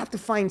 You have to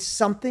find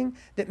something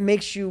that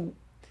makes you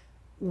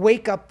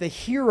wake up the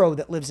hero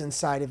that lives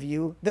inside of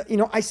you.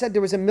 I said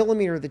there was a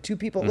millimeter of the two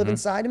people that live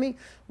inside of me.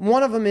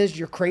 One of them is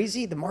you're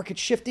crazy. The market's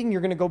shifting.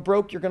 You're going to go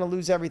broke. You're going to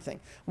lose everything.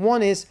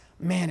 One is,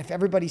 man, if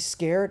everybody's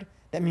scared,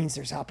 that means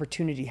there's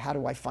opportunity. How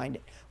do I find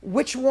it?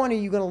 Which one are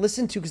you going to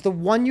listen to? Because the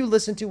one you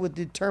listen to will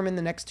determine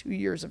the next 2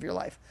 years of your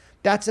life.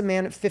 That's a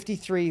man at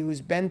 53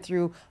 who's been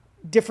through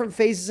different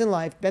phases in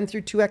life, been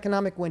through 2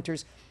 economic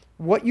winters.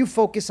 What you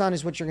focus on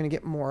is what you're going to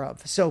get more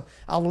of. So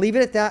I'll leave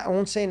it at that. I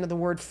won't say another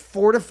word.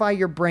 Fortify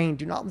your brain.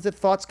 Do not let the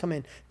thoughts come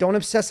in. Don't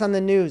obsess on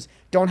the news.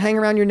 Don't hang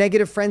around your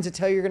negative friends that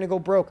tell you you're going to go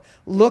broke.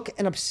 Look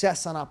and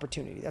obsess on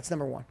opportunity. That's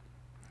number one.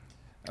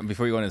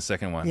 Before you go into the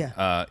second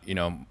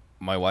one,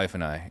 my wife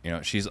and I,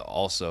 she's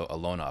also a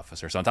loan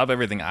officer. So on top of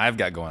everything I've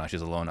got going on,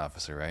 she's a loan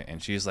officer, right?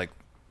 And she's like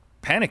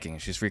panicking.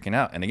 She's freaking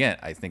out. And again,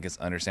 I think it's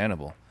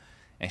understandable.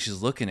 And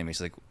she's looking at me.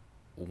 She's like,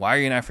 why are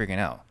you not freaking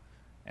out?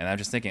 And I'm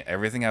just thinking,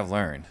 everything I've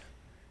learned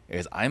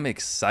is I'm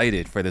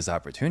excited for this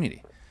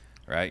opportunity,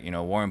 right?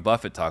 Warren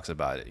Buffett talks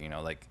about it,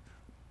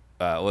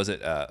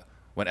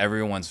 when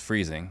everyone's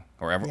freezing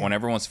or when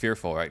everyone's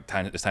fearful, right?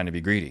 It's time to be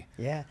greedy.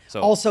 Yeah.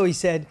 So also, he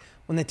said,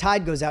 when the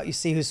tide goes out, you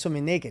see who's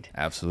swimming naked.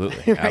 Absolutely.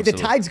 Right? Absolutely. The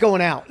tide's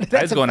going out. The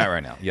tide's going out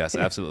right now. Yes,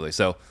 absolutely.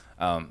 So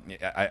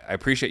I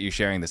appreciate you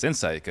sharing this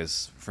insight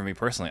because for me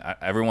personally,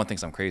 everyone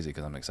thinks I'm crazy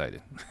because I'm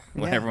excited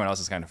when everyone else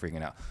is kind of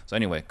freaking out. So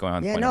anyway, going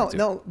on to point number 2.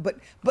 No, but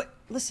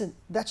listen,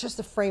 that's just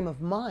a frame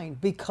of mind.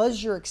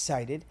 Because you're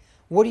excited,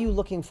 what are you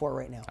looking for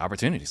right now?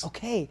 Opportunities.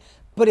 Okay.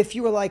 But if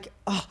you were like,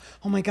 oh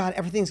my God,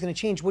 everything's going to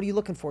change. What are you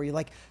looking for? You're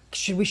like,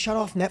 should we shut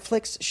off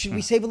Netflix? Should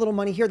we save a little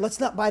money here? Let's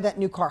not buy that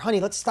new car. Honey,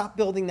 let's stop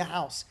building the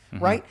house,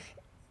 right?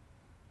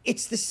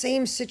 It's the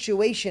same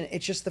situation.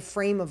 It's just the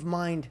frame of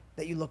mind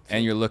that you look for.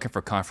 And you're looking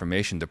for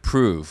confirmation to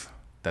prove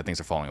that things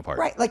are falling apart.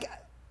 Right. Like,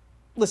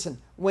 listen,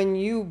 when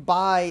you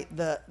buy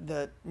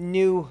the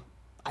new,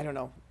 I don't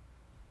know,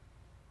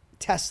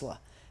 Tesla,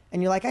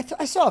 and you're like,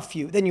 I saw a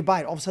few. Then you buy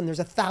it. All of a sudden, there's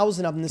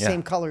 1,000 of them the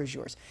same color as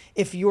yours.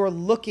 If you're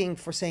looking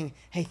for saying,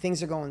 hey,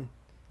 things are going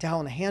to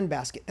hell in a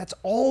handbasket, that's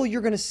all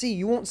you're going to see.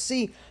 You won't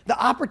see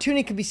the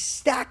opportunity could be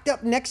stacked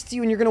up next to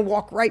you, and you're going to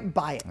walk right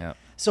by it. Yep.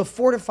 So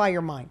fortify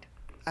your mind.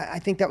 I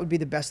think that would be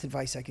the best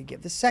advice I could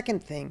give. The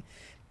second thing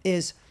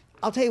is,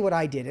 I'll tell you what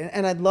I did,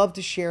 and I'd love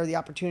to share the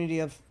opportunity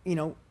of,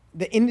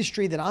 the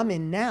industry that I'm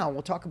in now.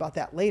 We'll talk about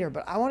that later,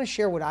 but I want to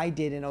share what I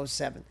did in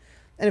 2007.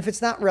 And if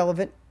it's not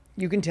relevant,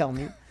 you can tell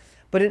me.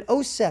 But in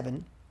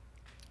 2007,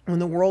 when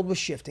the world was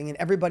shifting and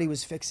everybody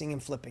was fixing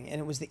and flipping,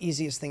 and it was the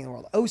easiest thing in the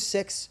world.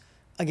 2006,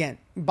 again,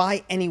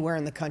 buy anywhere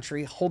in the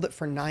country, hold it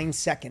for 9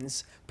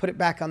 seconds, put it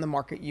back on the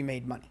market, you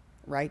made money,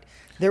 right?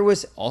 There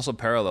was also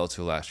parallel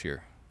to last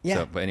year. Yeah.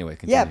 So, but anyway,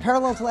 continue. Yeah,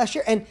 parallel to last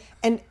year.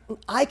 And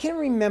I can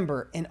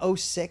remember in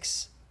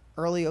 2006,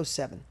 early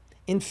 2007,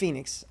 in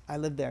Phoenix, I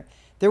lived there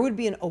would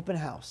be an open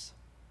house.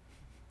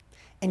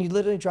 And you'd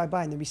literally drive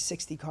by and there'd be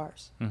 60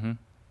 cars. Mm-hmm.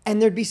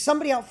 And there'd be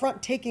somebody out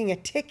front taking a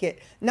ticket,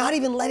 not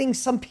even letting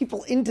some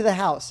people into the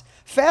house.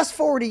 Fast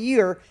forward a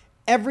year,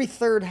 every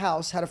third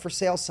house had a for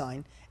sale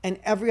sign, and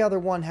every other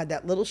one had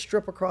that little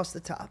strip across the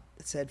top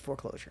that said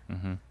foreclosure.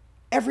 Mm-hmm.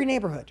 Every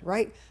neighborhood,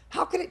 right?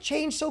 How could it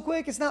change so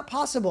quick? It's not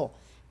possible.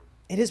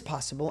 It is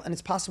possible, and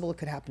it's possible it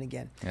could happen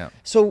again. Yeah.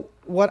 So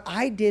what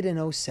I did in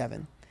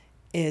 2007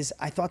 is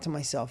I thought to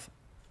myself,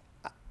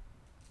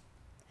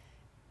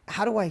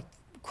 how do I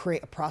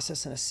create a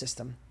process and a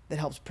system that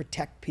helps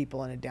protect people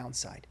on a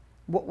downside?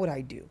 What would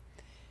I do?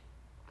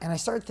 And I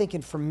started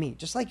thinking for me,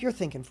 just like you're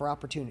thinking for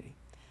opportunity.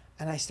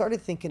 And I started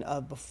thinking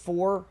of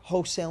before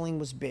wholesaling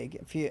was big.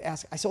 If you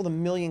ask, I sold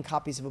 1 million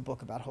copies of a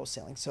book about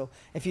wholesaling. So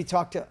if you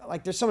talk to,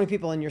 like, there's so many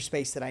people in your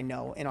space that I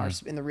know in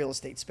in the real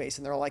estate space,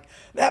 and they're all like,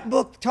 that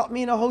book taught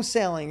me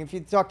wholesaling. If you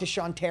talk to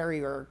Sean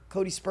Terry or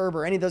Cody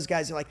Sperber, any of those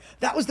guys are like,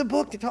 that was the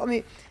book that taught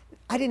me.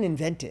 I didn't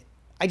invent it.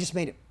 I just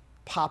made it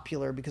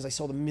popular because I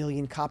sold 1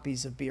 million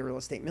copies of Be a Real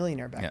Estate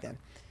Millionaire back then.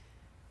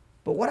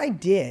 But what I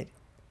did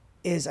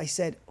is I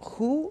said,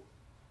 who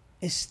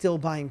is still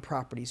buying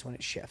properties when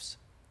it shifts?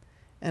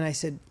 And I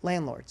said,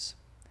 landlords.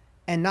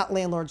 And not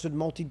landlords with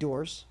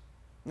multi-doors,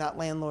 not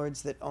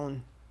landlords that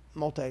own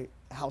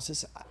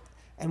multi-houses.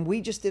 And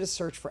we just did a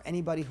search for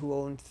anybody who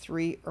owned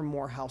 3 or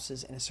more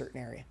houses in a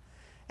certain area.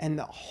 And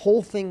the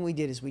whole thing we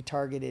did is we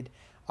targeted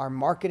our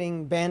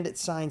marketing, bandit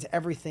signs,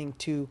 everything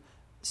to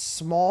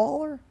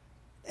smaller.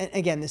 And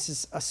again, this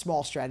is a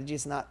small strategy.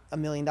 It's not $1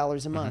 million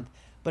a month.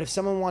 But if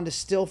someone wanted to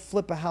still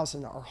flip a house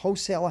or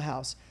wholesale a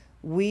house,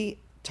 we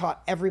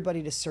taught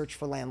everybody to search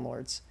for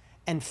landlords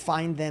and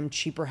find them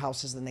cheaper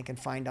houses than they can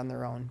find on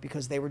their own,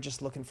 because they were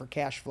just looking for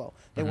cash flow.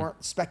 They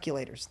weren't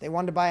speculators. They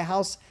wanted to buy a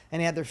house and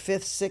they had their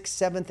 5th, 6th,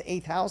 7th,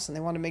 8th house, and they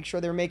wanted to make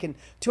sure they were making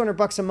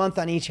 $200 a month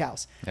on each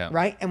house,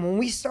 right? And when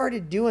we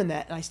started doing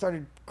that, and I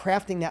started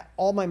crafting that,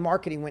 all my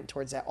marketing went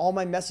towards that. All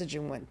my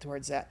messaging went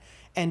towards that.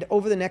 And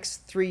over the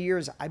next 3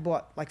 years, I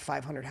bought like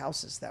 500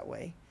 houses that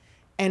way.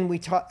 And we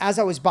taught, as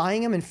I was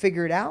buying them and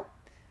figure it out,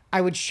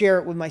 I would share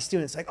it with my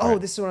students, like, oh,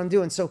 this is what I'm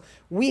doing. So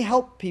we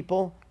help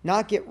people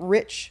not get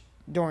rich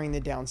during the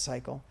down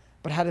cycle,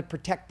 but how to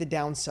protect the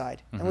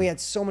downside. And we had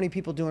so many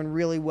people doing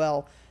really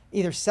well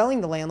either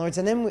selling to landlords,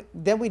 and then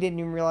we didn't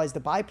even realize the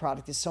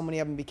byproduct is so many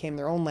of them became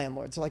their own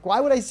landlords. Like, why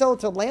would I sell it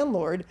to a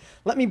landlord?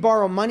 Let me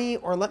borrow money,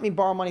 or let me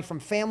borrow money from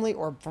family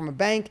or from a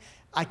bank.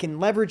 I can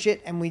leverage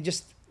it, and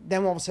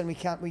then all of a sudden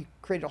we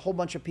created a whole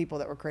bunch of people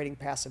that were creating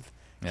passive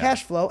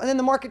cash flow, and then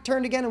the market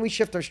turned again, and we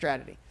shift our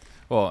strategy.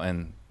 Well,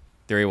 and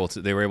they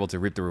were able to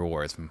reap the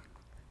rewards from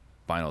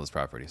buying all those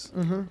properties.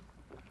 Mm-hmm.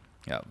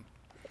 Yeah.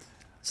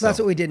 So that's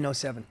what we did in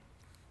 2007.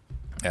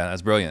 Yeah,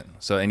 that's brilliant.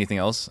 So anything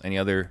else? Any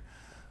other?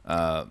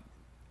 Yeah.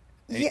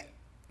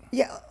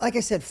 Like I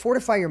said,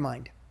 fortify your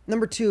mind.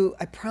 Number 2,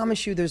 I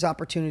promise you there's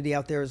opportunity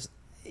out there.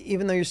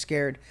 Even though you're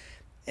scared,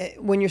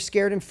 when you're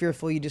scared and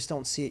fearful, you just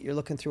don't see it. You're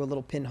looking through a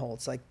little pinhole.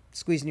 It's like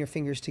squeezing your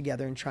fingers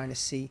together and trying to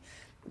see.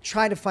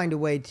 Try to find a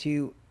way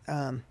to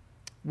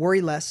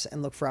worry less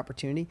and look for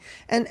opportunity.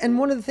 And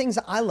one of the things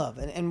that I love,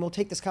 and we'll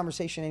take this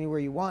conversation anywhere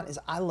you want, is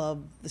I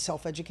love the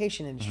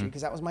self-education industry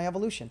because that was my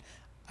evolution.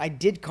 I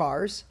did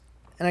cars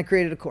and I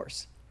created a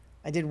course.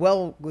 I did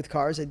well with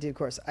cars. I did a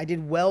course. I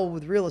did well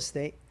with real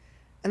estate,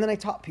 and then I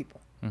taught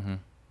people. Mm-hmm.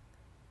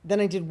 Then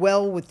I did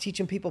well with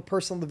teaching people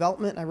personal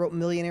development. I wrote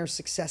Millionaire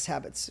Success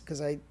Habits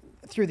because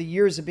through the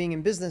years of being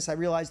in business, I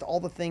realized all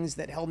the things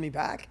that held me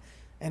back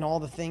and all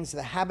the things,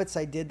 the habits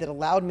I did that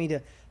allowed me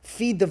to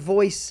feed the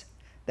voice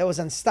that was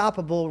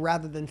unstoppable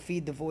rather than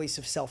feed the voice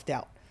of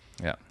self-doubt.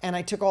 Yeah. And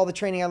I took all the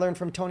training I learned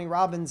from Tony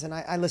Robbins, and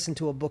I listened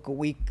to a book a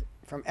week,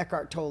 from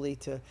Eckhart Tolle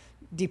to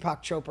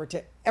Deepak Chopra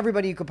to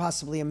everybody you could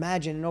possibly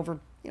imagine. And over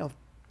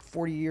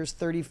 40 years,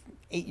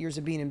 38 years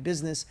of being in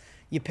business,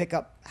 you pick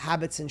up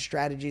habits and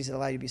strategies that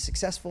allow you to be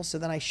successful. So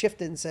then I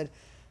shifted and said,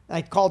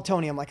 I called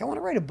Tony. I'm like, I want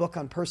to write a book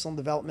on personal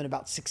development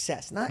about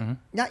success,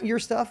 not your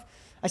stuff.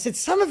 I said,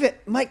 some of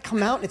it might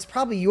come out and it's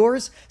probably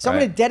yours. So I'm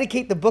going to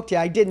dedicate the book to you.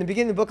 I did in the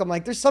beginning of the book. I'm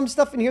like, there's some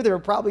stuff in here that are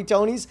probably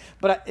Tony's,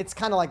 but it's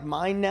kind of like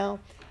mine now.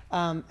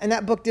 And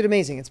that book did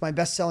amazing. It's my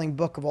best-selling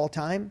book of all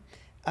time.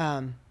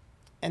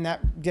 And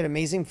that did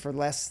amazing for the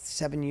last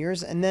 7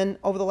 years. And then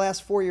over the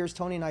last 4 years,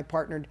 Tony and I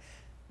partnered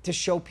to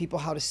show people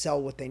how to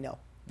sell what they know.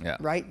 Yeah.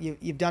 Right?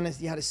 You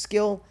had a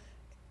skill.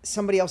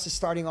 Somebody else is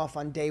starting off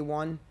on day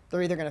one.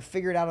 They're either going to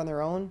figure it out on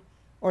their own,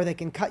 or they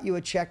can cut you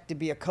a check to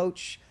be a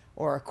coach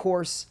or a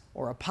course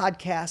or a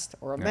podcast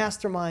or a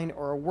mastermind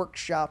or a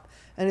workshop.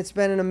 And it's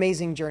been an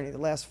amazing journey. The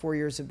last 4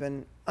 years have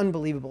been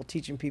unbelievable,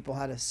 teaching people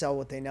how to sell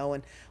what they know.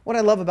 And what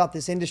I love about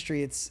this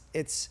industry, it's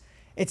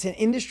an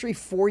industry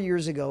 4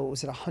 years ago, it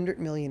was at $100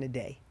 million a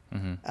day.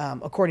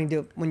 Mm-hmm. According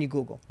to when you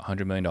Google.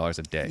 $100 million a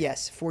day.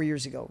 Yes, 4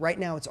 years ago. Right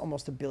now, it's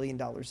almost $1 billion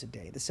a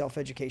day. The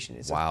self-education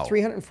is wow.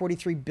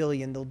 $343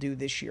 billion they'll do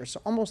this year,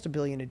 so almost $1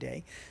 billion a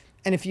day.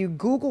 And if you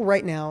Google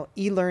right now,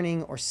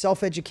 e-learning or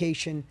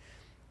self-education,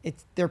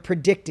 they're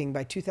predicting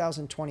by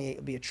 2028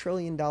 it'll be $1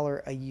 trillion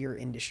a year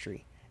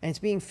industry. And it's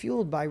being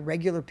fueled by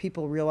regular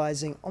people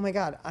realizing, oh my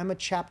God, I'm a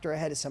chapter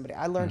ahead of somebody.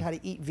 I learned how to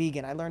eat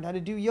vegan. I learned how to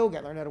do yoga.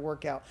 I learned how to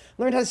work out.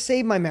 I learned how to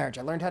save my marriage.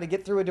 I learned how to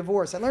get through a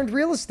divorce. I learned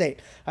real estate.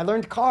 I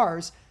learned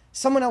cars.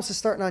 Someone else is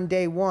starting on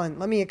day one.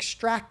 Let me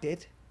extract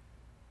it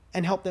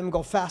and help them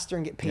go faster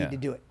and get paid to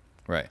do it.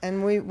 Right.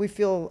 And we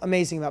feel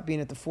amazing about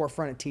being at the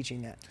forefront of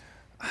teaching that.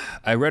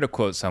 I read a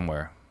quote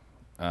somewhere.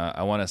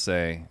 I want to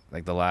say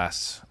like the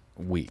last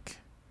week.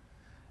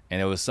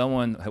 And it was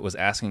someone who was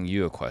asking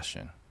you a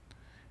question.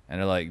 And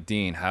they're like,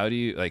 Dean,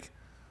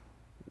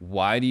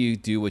 why do you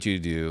do what you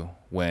do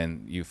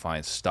when you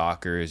find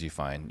stalkers, you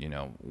find,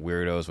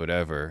 weirdos,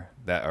 whatever,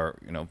 that are,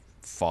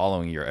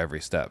 following your every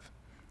step?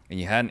 And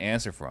you had an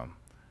answer for them.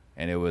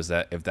 And it was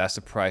that if that's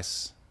the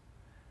price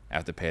I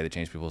have to pay to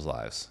change people's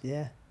lives,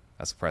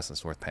 that's the price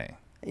that's worth paying.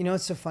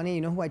 It's so funny.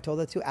 You know who I told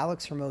that to?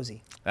 Alex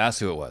Hormozy. That's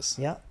who it was.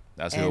 Yeah.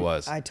 That's who it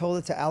was. I told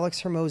it to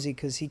Alex Hormozy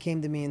because he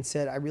came to me and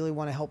said, I really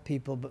want to help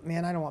people, but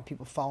man, I don't want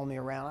people following me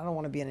around. I don't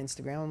want to be on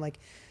Instagram. I'm like,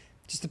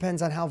 just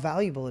depends on how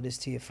valuable it is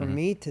to you. For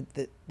me, to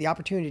the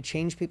opportunity to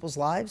change people's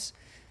lives,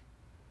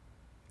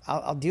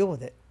 I'll deal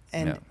with it.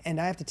 And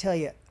I have to tell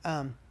you,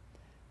 I'm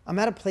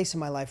at a place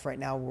in my life right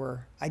now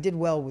where I did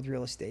well with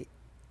real estate.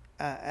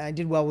 And I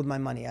did well with my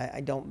money.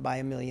 I don't buy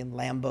a million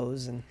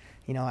Lambos, and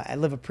I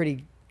live a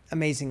pretty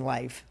amazing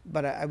life.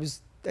 But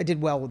I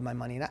did well with my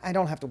money, and I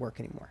don't have to work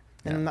anymore.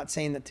 And I'm not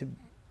saying that to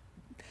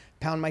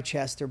pound my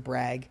chest or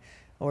brag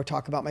or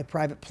talk about my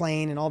private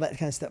plane and all that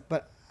kind of stuff.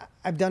 But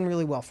I've done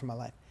really well for my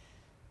life.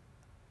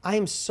 I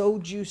am so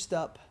juiced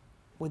up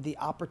with the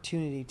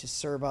opportunity to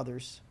serve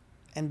others,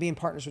 and being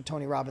partners with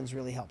Tony Robbins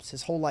really helps.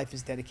 His whole life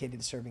is dedicated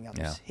to serving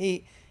others. Yeah.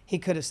 He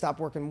could have stopped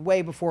working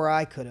way before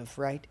I could have,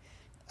 right?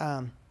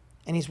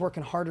 And he's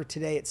working harder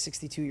today at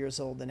 62 years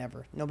old than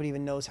ever. Nobody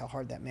even knows how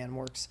hard that man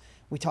works.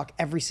 We talk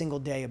every single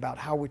day about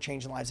how we're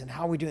changing lives and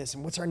how we do this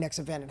and what's our next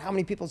event and how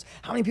many people's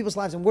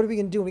lives and what are we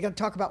going to do? And we got to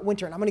talk about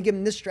winter, and I'm going to give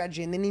them this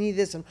strategy, and then they need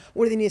this, and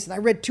what do they need this? And I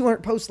read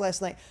 200 posts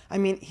last night. I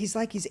mean, he's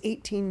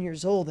 18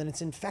 years old, and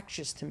it's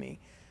infectious to me.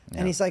 Yeah.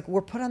 And he's like,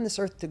 we're put on this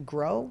earth to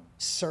grow,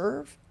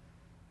 serve,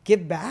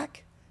 give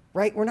back,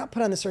 right? We're not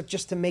put on this earth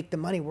just to make the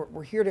money.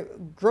 We're here to,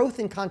 growth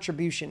and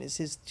contribution is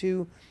his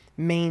two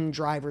main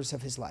drivers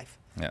of his life.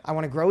 Yeah. I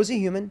want to grow as a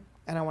human,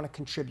 and I want to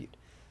contribute.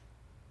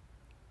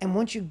 And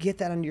once you get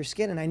that under your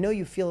skin, and I know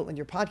you feel it with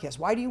your podcast,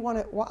 why do you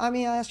want to, I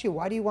ask you,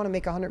 why do you want to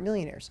make 100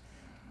 millionaires?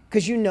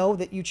 Because you know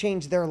that you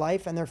changed their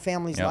life and their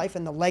family's life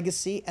and the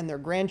legacy and their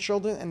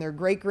grandchildren and their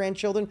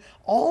great-grandchildren.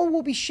 All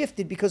will be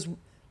shifted because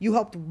you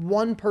helped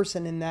one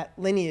person in that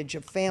lineage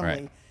of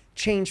family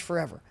change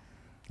forever.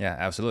 Yeah,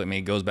 absolutely. I mean,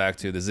 it goes back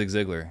to the Zig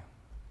Ziglar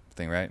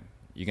thing, right?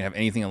 You can have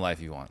anything in life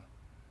you want.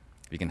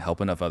 You can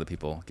help enough other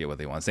people get what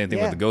they want. Same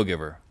thing with the Go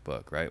Giver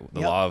book, right?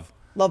 The law of...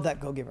 Love that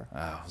Go Giver.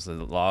 It's the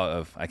law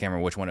of... I can't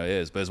remember which one it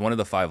is, but it's one of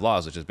the 5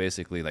 laws, which is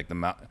basically like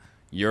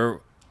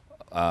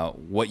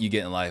what you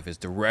get in life is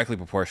directly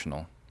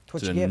proportional to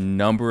the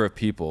number of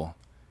people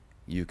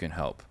you can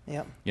help.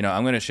 Yep. You know,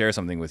 I'm going to share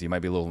something with you. It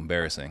might be a little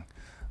embarrassing.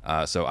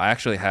 So I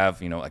actually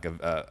have, like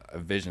a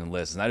vision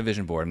list. It's not a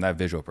vision board. I'm not a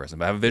visual person,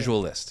 but I have a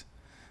visual list.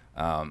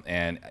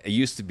 And it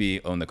used to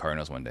be own the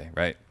Cardinals one day,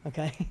 right?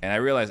 Okay. And I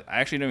realized I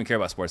actually don't even care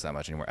about sports that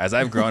much anymore. As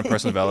I've grown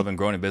personal development,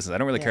 grown in business, I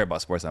don't really care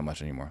about sports that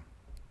much anymore.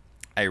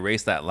 I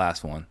erased that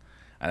last one,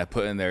 and I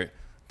put in there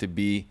to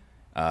be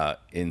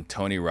in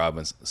Tony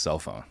Robbins' cell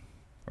phone.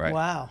 Right.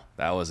 Wow.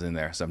 That was in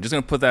there. So I'm just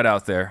going to put that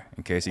out there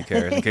in case he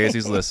cares, in case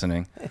he's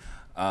listening.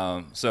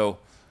 So,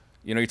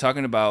 you're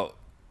talking about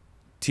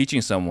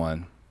teaching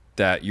someone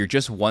that you're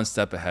just one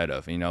step ahead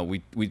of.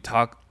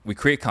 We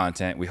create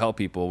content, we help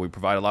people, we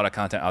provide a lot of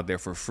content out there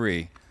for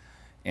free.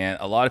 And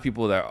a lot of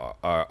people that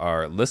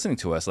are listening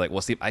to us, like,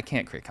 well, Steve, I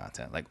can't create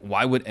content. Like,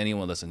 why would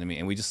anyone listen to me?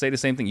 And we just say the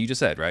same thing you just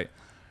said, right?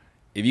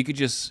 If you could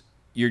just,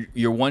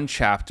 you're one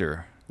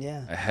chapter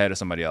ahead of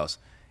somebody else.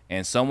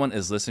 And someone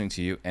is listening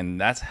to you,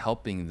 and that's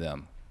helping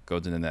them go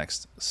to the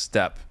next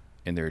step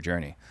in their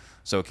journey.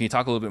 So can you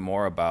talk a little bit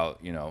more about,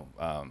 you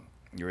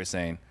were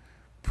saying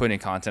putting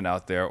content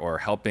out there or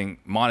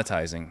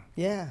monetizing,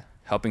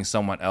 helping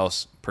someone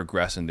else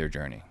progress in their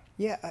journey?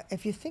 Yeah,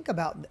 if you think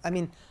about,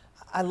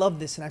 I love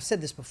this, and I've said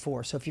this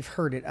before, so if you've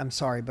heard it, I'm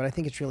sorry, but I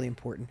think it's really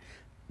important.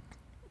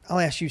 I'll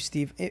ask you,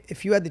 Steve,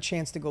 if you had the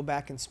chance to go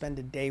back and spend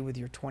a day with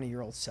your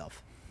 20-year-old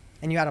self,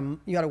 and you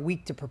had a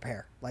week to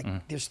prepare. Like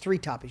there's 3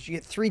 topics. You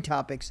get 3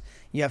 topics.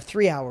 You have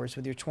 3 hours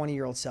with your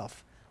 20-year-old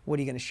self. What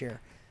are you going to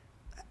share?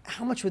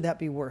 How much would that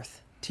be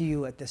worth to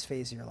you at this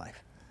phase of your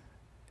life?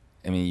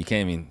 I mean, you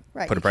can't even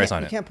put a price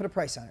on it. You can't put a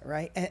price on it,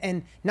 right?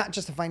 And not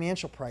just a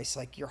financial price,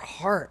 like your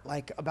heart,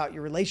 like about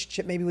your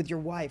relationship maybe with your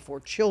wife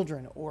or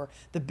children or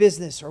the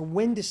business or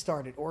when to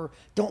start it, or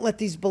don't let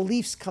these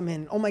beliefs come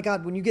in. Oh my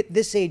God, when you get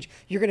this age,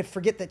 you're going to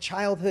forget that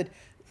childhood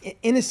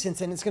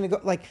innocence and it's going to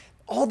go like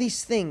all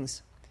these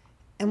things.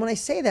 And when I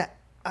say that,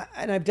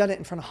 and I've done it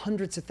in front of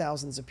hundreds of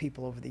thousands of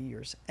people over the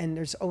years, and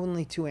there's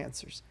only 2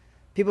 answers.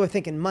 People are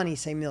thinking money,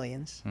 say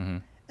millions,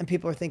 and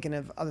people are thinking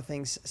of other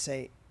things,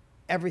 say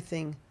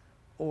everything,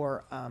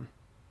 or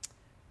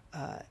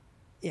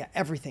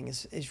everything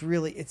is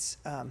really, it's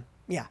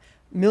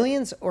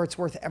millions, or it's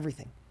worth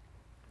everything.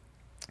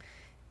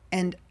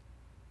 And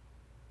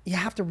you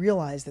have to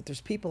realize that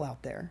there's people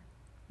out there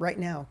right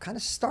now kind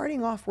of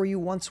starting off where you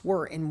once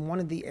were in one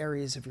of the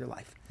areas of your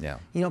life. Yeah.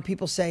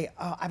 People say,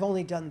 oh, I've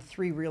only done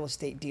 3 real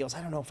estate deals.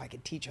 I don't know if I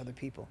could teach other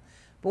people.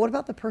 But what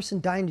about the person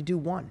dying to do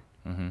 1?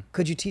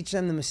 Could you teach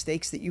them the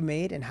mistakes that you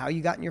made and how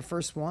you got in your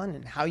first one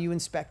and how you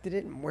inspected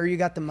it and where you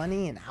got the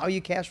money and how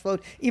you cash flowed?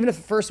 Even if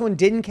the first one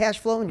didn't cash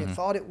flow and you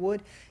thought it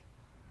would,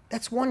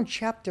 that's 1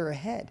 chapter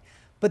ahead.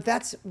 But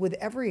that's with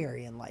every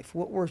area in life.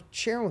 What we're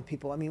sharing with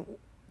people,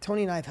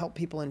 Tony and I have helped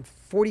people in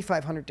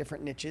 4,500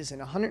 different niches in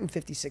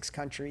 156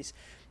 countries.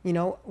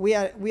 We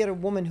had a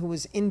woman who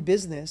was in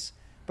business,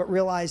 but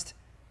realized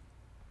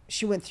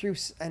she went through,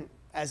 and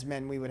as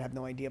men, we would have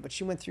no idea, but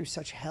she went through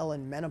such hell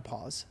in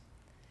menopause.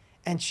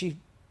 And she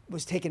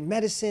was taking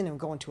medicine and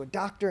going to a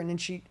doctor, and then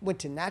she went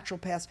to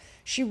naturopaths.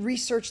 She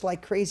researched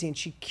like crazy, and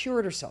she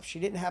cured herself. She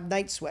didn't have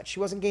night sweats. She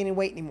wasn't gaining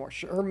weight anymore.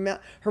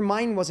 Her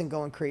mind wasn't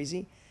going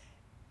crazy.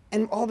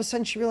 And all of a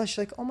sudden she realized, she's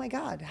like, oh my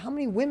God, how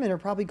many women are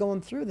probably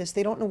going through this?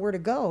 They don't know where to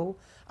go.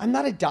 I'm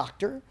not a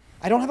doctor.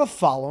 I don't have a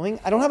following.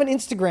 I don't have an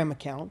Instagram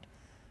account,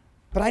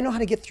 but I know how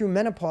to get through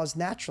menopause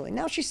naturally.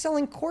 Now she's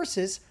selling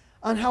courses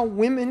on how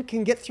women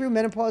can get through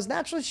menopause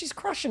naturally. She's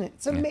crushing it.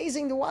 It's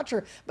amazing to watch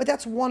her. But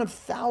that's one of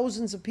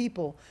thousands of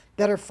people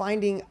that are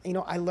finding,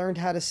 I learned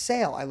how to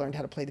sail. I learned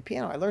how to play the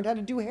piano. I learned how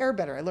to do hair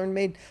better. I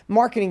made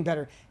marketing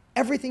better.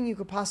 Everything you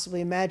could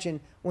possibly imagine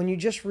when you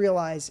just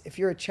realize if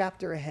you're a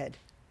chapter ahead,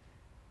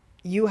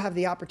 you have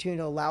the opportunity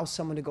to allow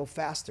someone to go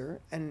faster.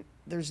 And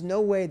there's no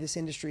way this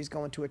industry is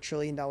going to $1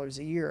 trillion a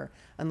year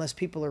unless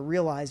people are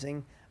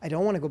realizing, I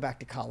don't want to go back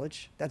to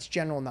college. That's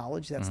general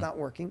knowledge. That's not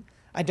working.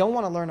 I don't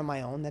want to learn on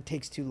my own. That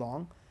takes too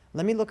long.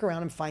 Let me look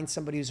around and find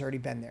somebody who's already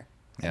been there.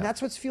 And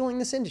that's what's fueling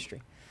this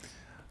industry.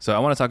 So I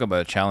want to talk about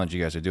a challenge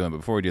you guys are doing. But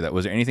before we do that,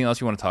 was there anything else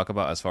you want to talk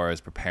about as far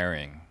as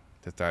preparing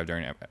to thrive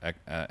during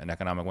an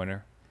economic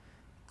winter?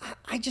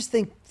 I just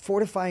think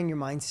fortifying your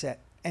mindset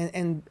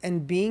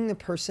and being the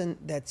person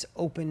that's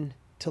open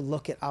to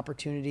look at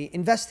opportunity,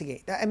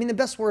 investigate. The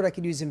best word I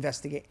could use is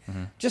investigate.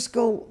 Just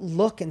go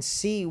look and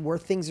see where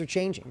things are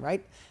changing,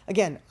 right?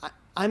 Again,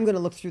 I'm going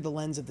to look through the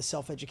lens of the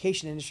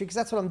self-education industry because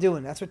that's what I'm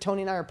doing. That's what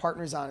Tony and I are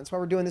partners on. It's why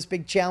we're doing this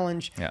big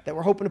challenge that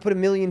we're hoping to put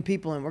 1 million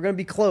people in. We're going to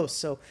be close.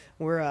 So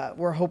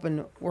we're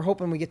hoping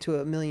we get to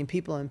 1 million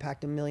people and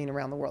impact 1 million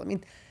around the world. I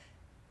mean,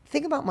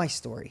 think about my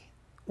story,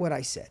 what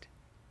I said.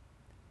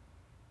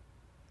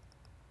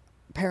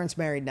 Parents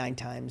married 9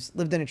 times,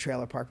 lived in a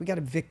trailer park. We got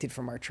evicted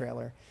from our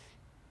trailer.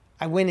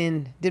 I went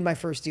in, did my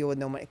first deal with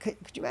no money. Could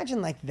you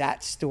imagine like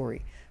that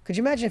story? Could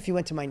you imagine if you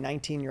went to my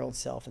 19-year-old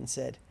self and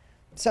said,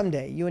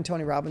 someday you and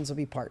Tony Robbins will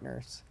be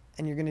partners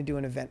and you're going to do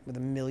an event with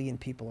 1 million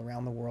people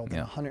around the world in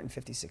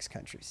 156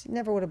 countries. You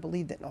never would have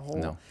believed it in a whole...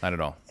 No, not at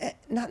all.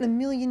 Not in 1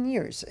 million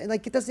years.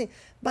 Like it doesn't...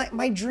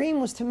 My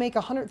dream was to make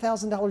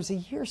 $100,000 a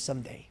year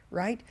someday,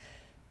 right?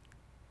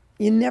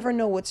 You never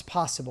know what's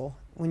possible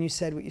when you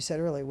said what you said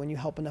earlier, when you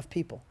help enough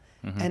people.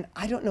 And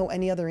I don't know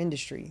any other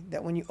industry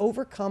that when you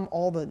overcome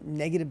all the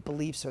negative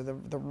beliefs or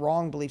the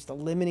wrong beliefs, the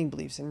limiting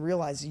beliefs, and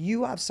realize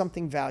you have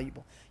something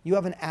valuable, you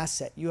have an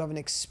asset, you have an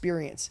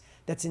experience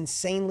that's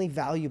insanely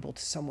valuable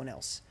to someone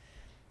else.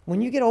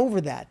 When you get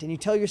over that and you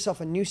tell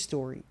yourself a new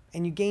story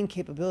and you gain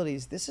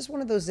capabilities, this is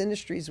one of those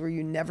industries where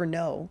you never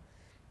know.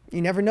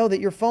 You never know that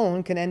your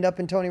phone can end up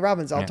in Tony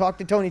Robbins. I'll talk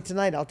to Tony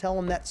tonight. I'll tell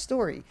him that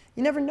story.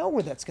 You never know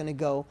where that's going to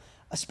go,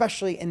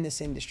 especially in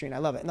this industry, and I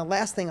love it. And the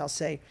last thing I'll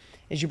say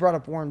is you brought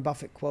up Warren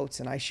Buffett quotes,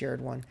 and I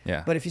shared one.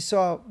 Yeah. But if you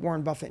saw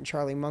Warren Buffett and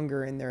Charlie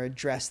Munger in their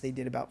address they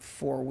did about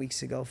 5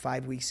 weeks ago,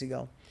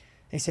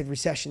 they said,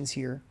 recession's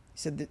here. He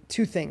said the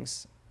 2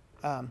 things,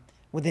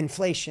 with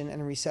inflation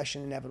and a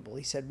recession inevitable.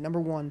 He said,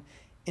 number 1,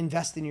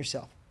 invest in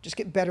yourself. Just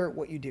get better at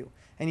what you do.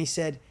 And he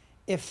said,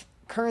 if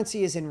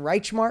currency is in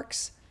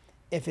Reichmarks,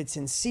 if it's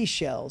in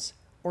seashells,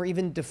 or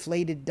even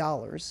deflated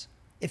dollars,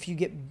 if you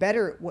get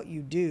better at what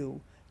you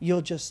do,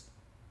 you'll just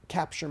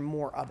capture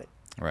more of it.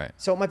 Right.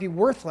 So it might be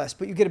worth less,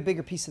 but you get a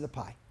bigger piece of the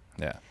pie.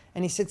 Yeah.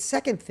 And he said,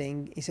 second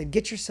thing, he said,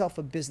 get yourself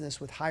a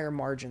business with higher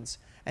margins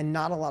and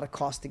not a lot of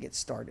cost to get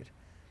started.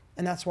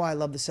 And that's why I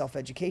love the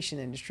self-education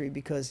industry,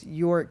 because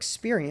your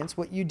experience,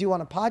 what you do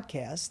on a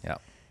podcast,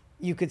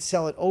 you could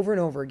sell it over and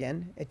over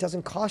again. It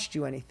doesn't cost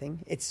you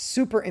anything. It's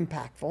super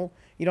impactful.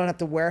 You don't have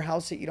to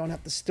warehouse it. You don't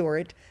have to store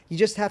it. You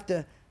just have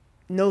to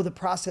know the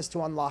process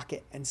to unlock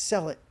it and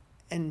sell it.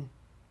 And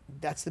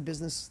that's the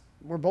business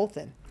we're both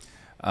in.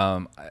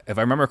 If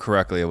I remember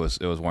correctly, it was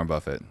Warren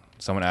Buffett.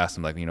 Someone asked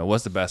him, like,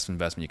 what's the best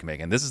investment you can make?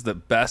 And this is the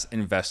best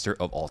investor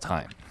of all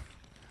time.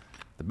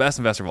 The best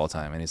investor of all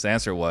time. And his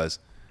answer was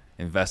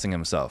investing in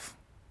himself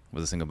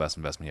was the single best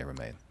investment he ever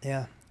made.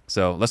 Yeah.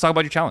 So let's talk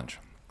about your challenge.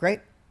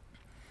 Great.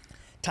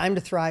 Time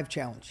to Thrive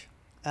Challenge.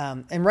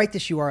 And write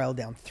this URL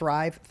down,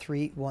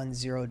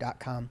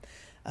 thrive310.com,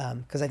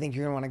 because I think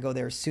you're going to want to go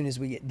there as soon as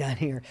we get done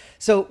here.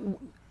 So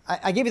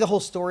I gave you the whole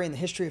story and the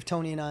history of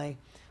Tony and I.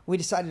 We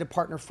decided to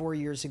partner 4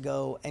 years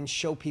ago and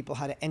show people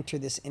how to enter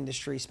this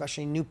industry,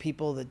 especially new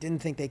people that didn't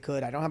think they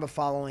could. I don't have a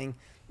following,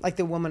 like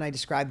the woman I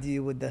described to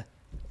you with the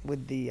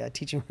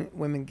teaching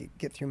women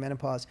get through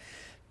menopause.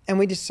 And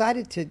we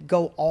decided to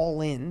go all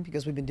in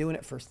because we've been doing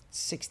it for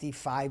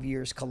 65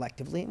 years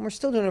collectively, and we're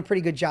still doing a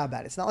pretty good job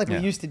at it. It's not like we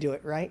used to do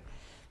it, right?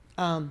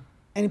 And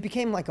it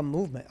became like a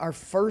movement. Our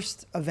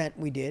first event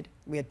we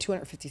had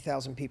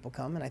 250,000 people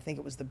come, and I think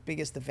it was the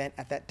biggest event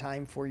at that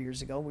time 4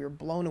 years ago. We were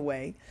blown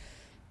away.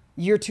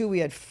 Year 2, we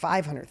had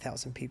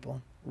 500,000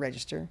 people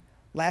register.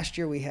 Last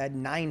year, we had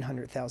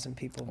 900,000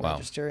 people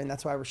register, and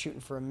that's why we're shooting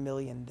for 1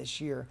 million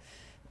this year.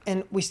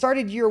 And we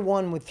started year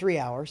 1 with 3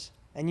 hours,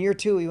 and year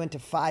 2, we went to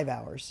 5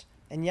 hours.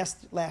 And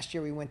last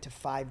year, we went to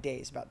 5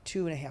 days, about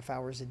 2.5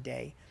 hours a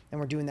day, and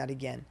we're doing that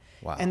again.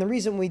 Wow. And the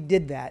reason we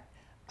did that,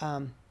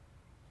 one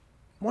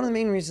of the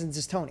main reasons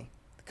is Tony,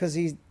 because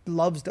he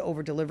loves to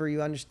over-deliver.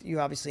 You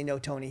obviously know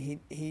Tony.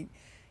 He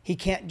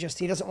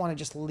doesn't want to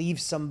just leave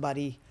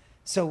somebody.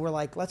 So we're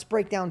like, let's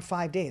break down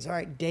 5 days. All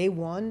right, day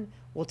 1,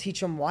 we'll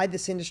teach them why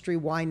this industry,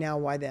 why now,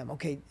 why them.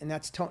 Okay, and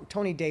that's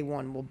Tony day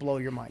 1 will blow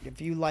your mind.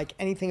 If you like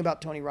anything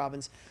about Tony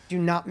Robbins, do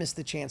not miss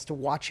the chance to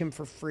watch him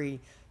for free,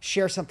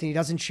 share something he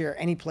doesn't share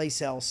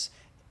anyplace else.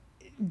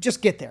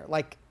 Just get there.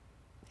 Like,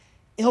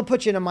 he'll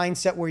put you in a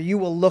mindset where you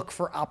will look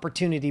for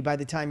opportunity by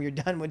the time you're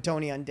done with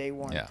Tony on day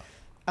 1. Yeah.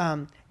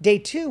 Day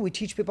 2, we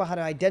teach people how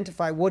to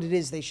identify what it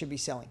is they should be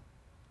selling,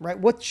 right?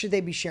 What should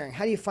they be sharing?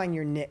 How do you find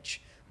your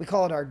niche? We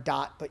call it our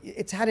dot, but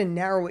it's how to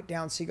narrow it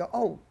down so you go,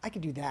 oh, I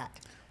could do that.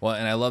 Well,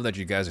 and I love that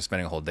you guys are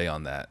spending a whole day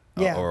on that,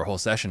 Yeah. or a whole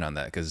session on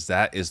that, because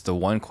that is the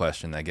one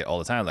question that I get all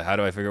the time. Like, how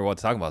do I figure out what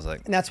to talk about? It's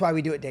like, And that's why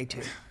we do it day 2.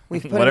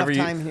 We've put enough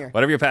time here.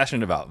 Whatever you're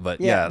passionate about. But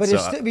yeah, but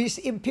so,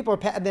 people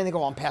then they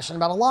go, I'm passionate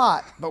about a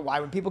lot, but why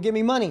would people give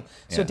me money?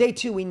 So Yeah. day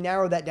 2, we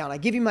narrow that down. I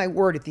give you my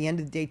word. At the end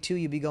of day 2,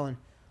 you'll be going,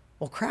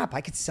 well, crap,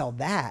 I could sell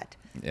that.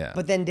 Yeah.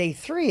 But then day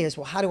 3 is,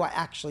 well, how do I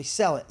actually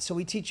sell it? So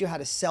we teach you how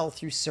to sell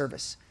through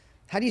service.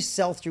 How do you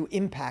sell through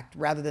impact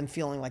rather than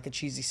feeling like a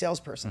cheesy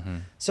salesperson? Mm-hmm.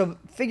 So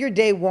figure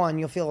day 1,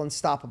 you'll feel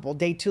unstoppable.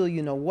 Day 2,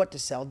 you know what to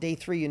sell. Day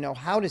 3, you know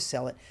how to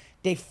sell it.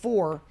 Day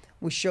 4,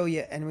 we show you,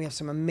 and we have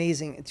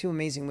two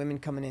amazing women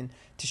coming in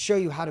to show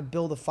you how to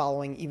build a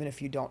following even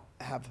if you don't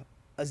have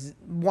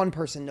one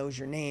person knows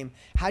your name.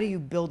 How do you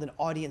build an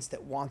audience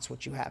that wants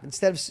what you have?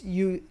 Instead of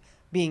you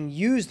being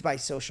used by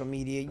social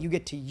media, you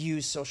get to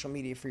use social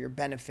media for your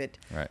benefit.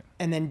 Right.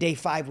 And then day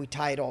 5, we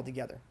tie it all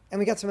together. And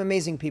we got some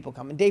amazing people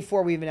coming. Day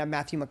 4, we even have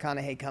Matthew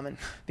McConaughey coming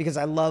because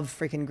I love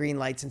freaking green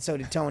lights, and so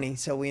did Tony.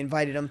 So we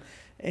invited him.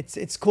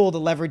 It's cool to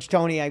leverage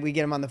Tony. We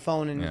get him on the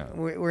phone, and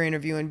we're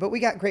interviewing. But we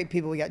got great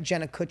people. We got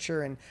Jenna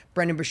Kutcher, and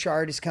Brendan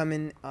Burchard is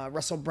coming.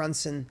 Russell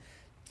Brunson.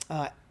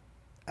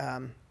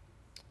 Alex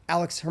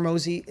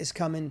Hermosi is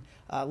coming.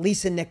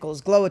 Lisa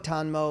Nichols,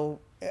 Gloatan Mo.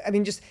 I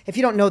mean, just if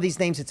you don't know these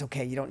names, it's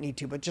okay. You don't need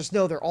to. But just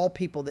know they're all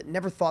people that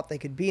never thought they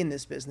could be in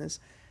this business.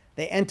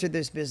 They entered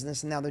this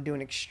business, and now they're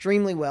doing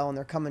extremely well, and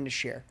they're coming to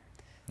share.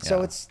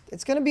 So it's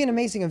going to be an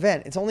amazing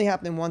event. It's only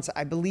happening once.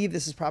 I believe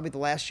this is probably the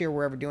last year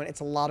we're ever doing it.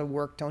 It's a lot of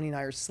work. Tony and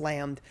I are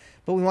slammed,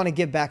 but we want to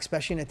give back,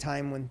 especially in a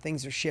time when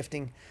things are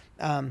shifting.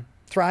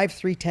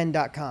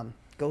 Thrive310.com.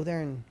 Go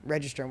there and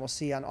register, and we'll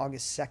see you on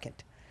August 2nd.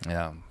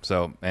 Yeah.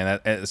 So, and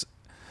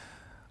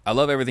I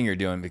love everything you're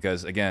doing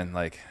because, again,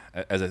 like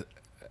as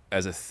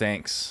a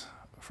thanks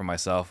for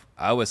myself,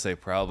 I would say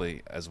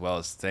probably as well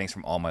as thanks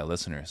from all my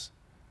listeners,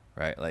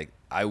 right? Like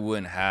I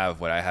wouldn't have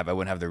what I have. I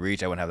wouldn't have the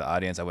reach. I wouldn't have the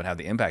audience. I wouldn't have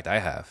the impact I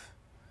have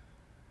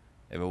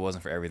if it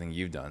wasn't for everything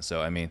you've done.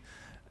 So, I mean,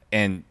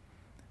 and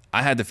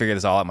I had to figure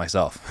this all out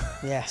myself.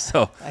 Yeah.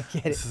 So I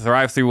get it.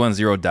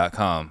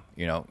 Thrive310.com,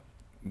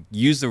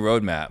 use the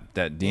roadmap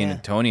that Dean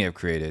and Tony have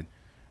created,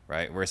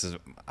 right? Versus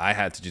I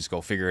had to just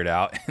go figure it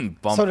out and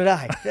bump. So did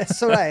I.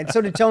 And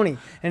so did Tony.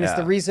 And it's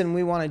the reason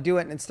we want to do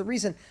it. And it's the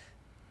reason,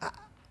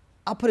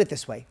 I'll put it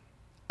this way.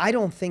 I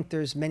don't think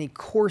there's many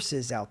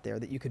courses out there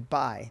that you could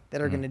buy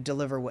that are going to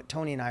deliver what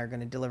Tony and I are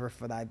going to deliver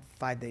for that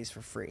 5 days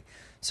for free.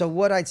 So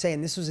what I'd say,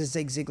 and this was a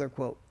Zig Ziglar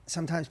quote,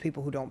 sometimes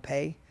people who don't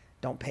pay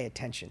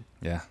attention.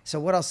 Yeah. So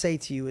what I'll say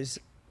to you is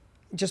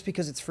just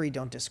because it's free,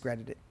 don't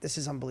discredit it. This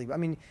is unbelievable. I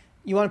mean,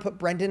 you want to put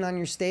Brendan on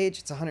your stage,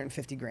 it's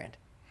 150 grand.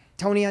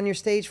 Tony on your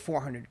stage,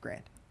 400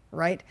 grand,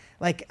 right?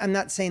 Like, I'm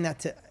not saying that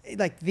to,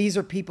 like, these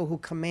are people who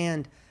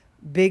command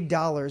big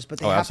dollars, but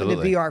they happen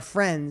to be our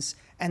friends,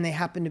 and they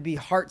happen to be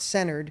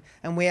heart-centered,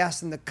 and we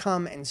ask them to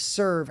come and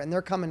serve, and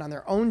they're coming on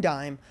their own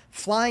dime,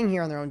 flying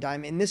here on their own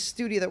dime, in this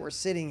studio that we're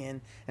sitting in,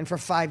 and for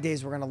 5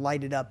 days, we're going to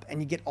light it up, and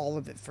you get all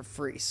of it for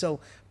free. So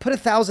put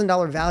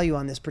 $1,000 value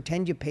on this,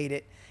 pretend you paid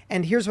it,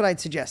 and here's what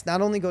I'd suggest.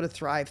 Not only go to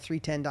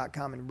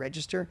Thrive310.com and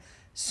register,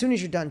 as soon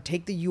as you're done,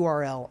 take the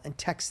URL and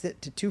text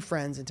it to 2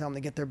 friends and tell them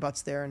to get their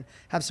butts there and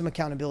have some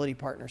accountability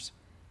partners.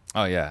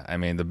 Oh, yeah. I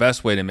mean, the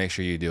best way to make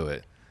sure you do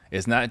it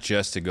is not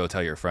just to go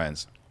tell your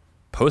friends.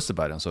 Post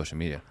about it on social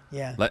media.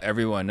 Yeah. Let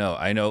everyone know.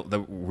 I know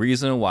the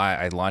reason why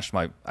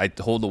I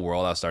told the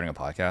world I was starting a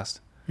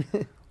podcast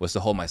was to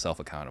hold myself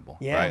accountable.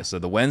 Yeah. Right. So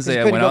the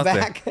Wednesday I went out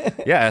there.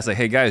 Yeah. I was like,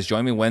 hey guys,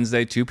 join me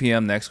Wednesday, 2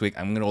 p.m. next week.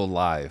 I'm going to go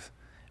live.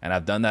 And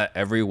I've done that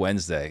every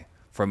Wednesday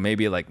for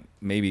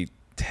maybe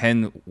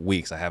 10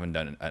 weeks. I haven't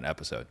done an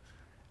episode.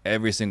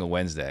 Every single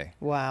Wednesday.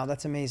 Wow.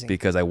 That's amazing.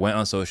 Because I went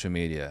on social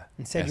media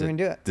and said you're going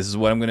to do it. This is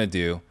what I'm going to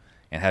do.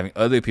 And having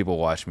other people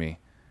watch me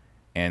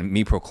and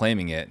me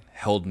proclaiming it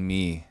held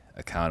me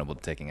accountable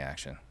to taking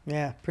action.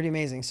 Yeah, pretty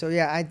amazing. So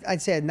yeah,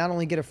 I'd say not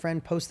only get a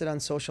friend, post it on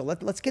social.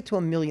 Let's get to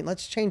 1 million.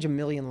 Let's change 1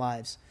 million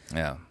lives.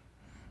 Yeah.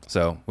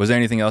 So was there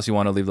anything else you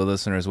want to leave the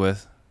listeners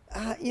with?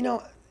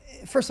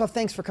 First off,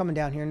 thanks for coming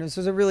down here. And this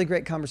was a really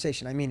great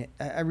conversation. I mean it.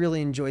 I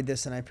really enjoyed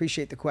this, and I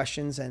appreciate the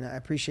questions, and I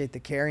appreciate the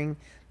caring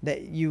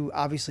that you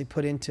obviously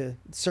put into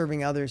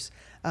serving others.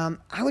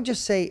 I would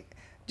just say,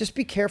 just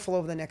be careful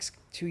over the next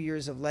 2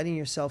 years of letting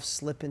yourself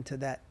slip into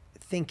that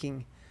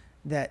thinking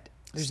that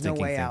there's no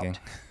way out.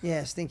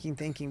 Yeah, stinking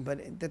thinking,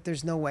 but that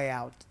there's no way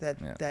out,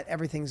 that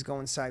everything's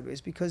going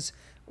sideways, because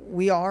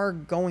we are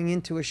going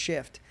into a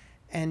shift,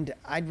 and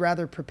I'd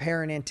rather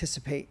prepare and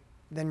anticipate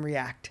than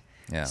react.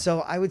 Yeah. So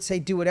I would say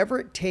do whatever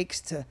it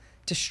takes to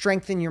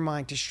strengthen your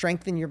mind, to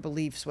strengthen your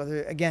beliefs,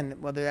 whether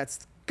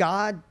that's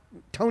God,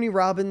 Tony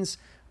Robbins,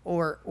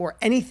 or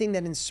anything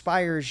that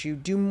inspires you,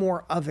 do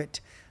more of it,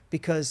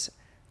 because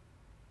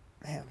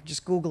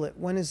just Google it.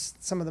 When is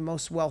some of the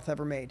most wealth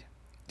ever made?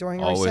 During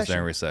a recession. Always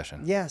during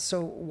recession. Yeah.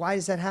 So why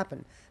does that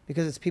happen?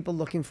 Because it's people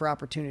looking for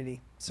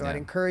opportunity. So Yeah. I'd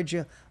encourage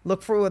you,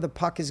 look for where the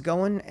puck is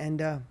going,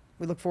 and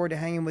we look forward to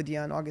hanging with you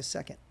on August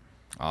 2nd.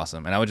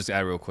 Awesome. And I would just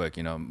add real quick,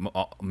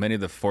 many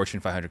of the Fortune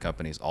 500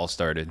 companies all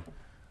started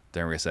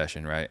during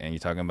recession, right? And you're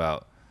talking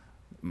about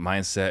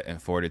mindset and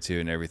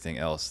fortitude and everything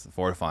else.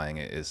 Fortifying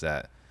it is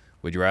that,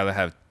 would you rather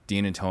have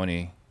Dean and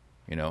Tony,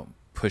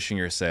 pushing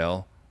your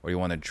sail, or you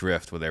want to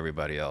drift with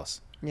everybody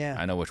else? Yeah.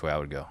 I know which way I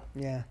would go.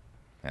 Yeah.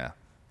 Yeah.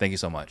 Thank you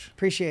so much.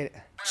 Appreciate it.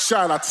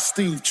 Shout out to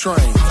Steve Train.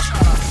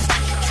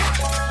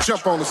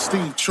 Jump on the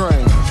Steve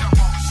Train.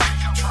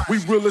 We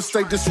real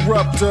estate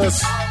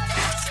disruptors.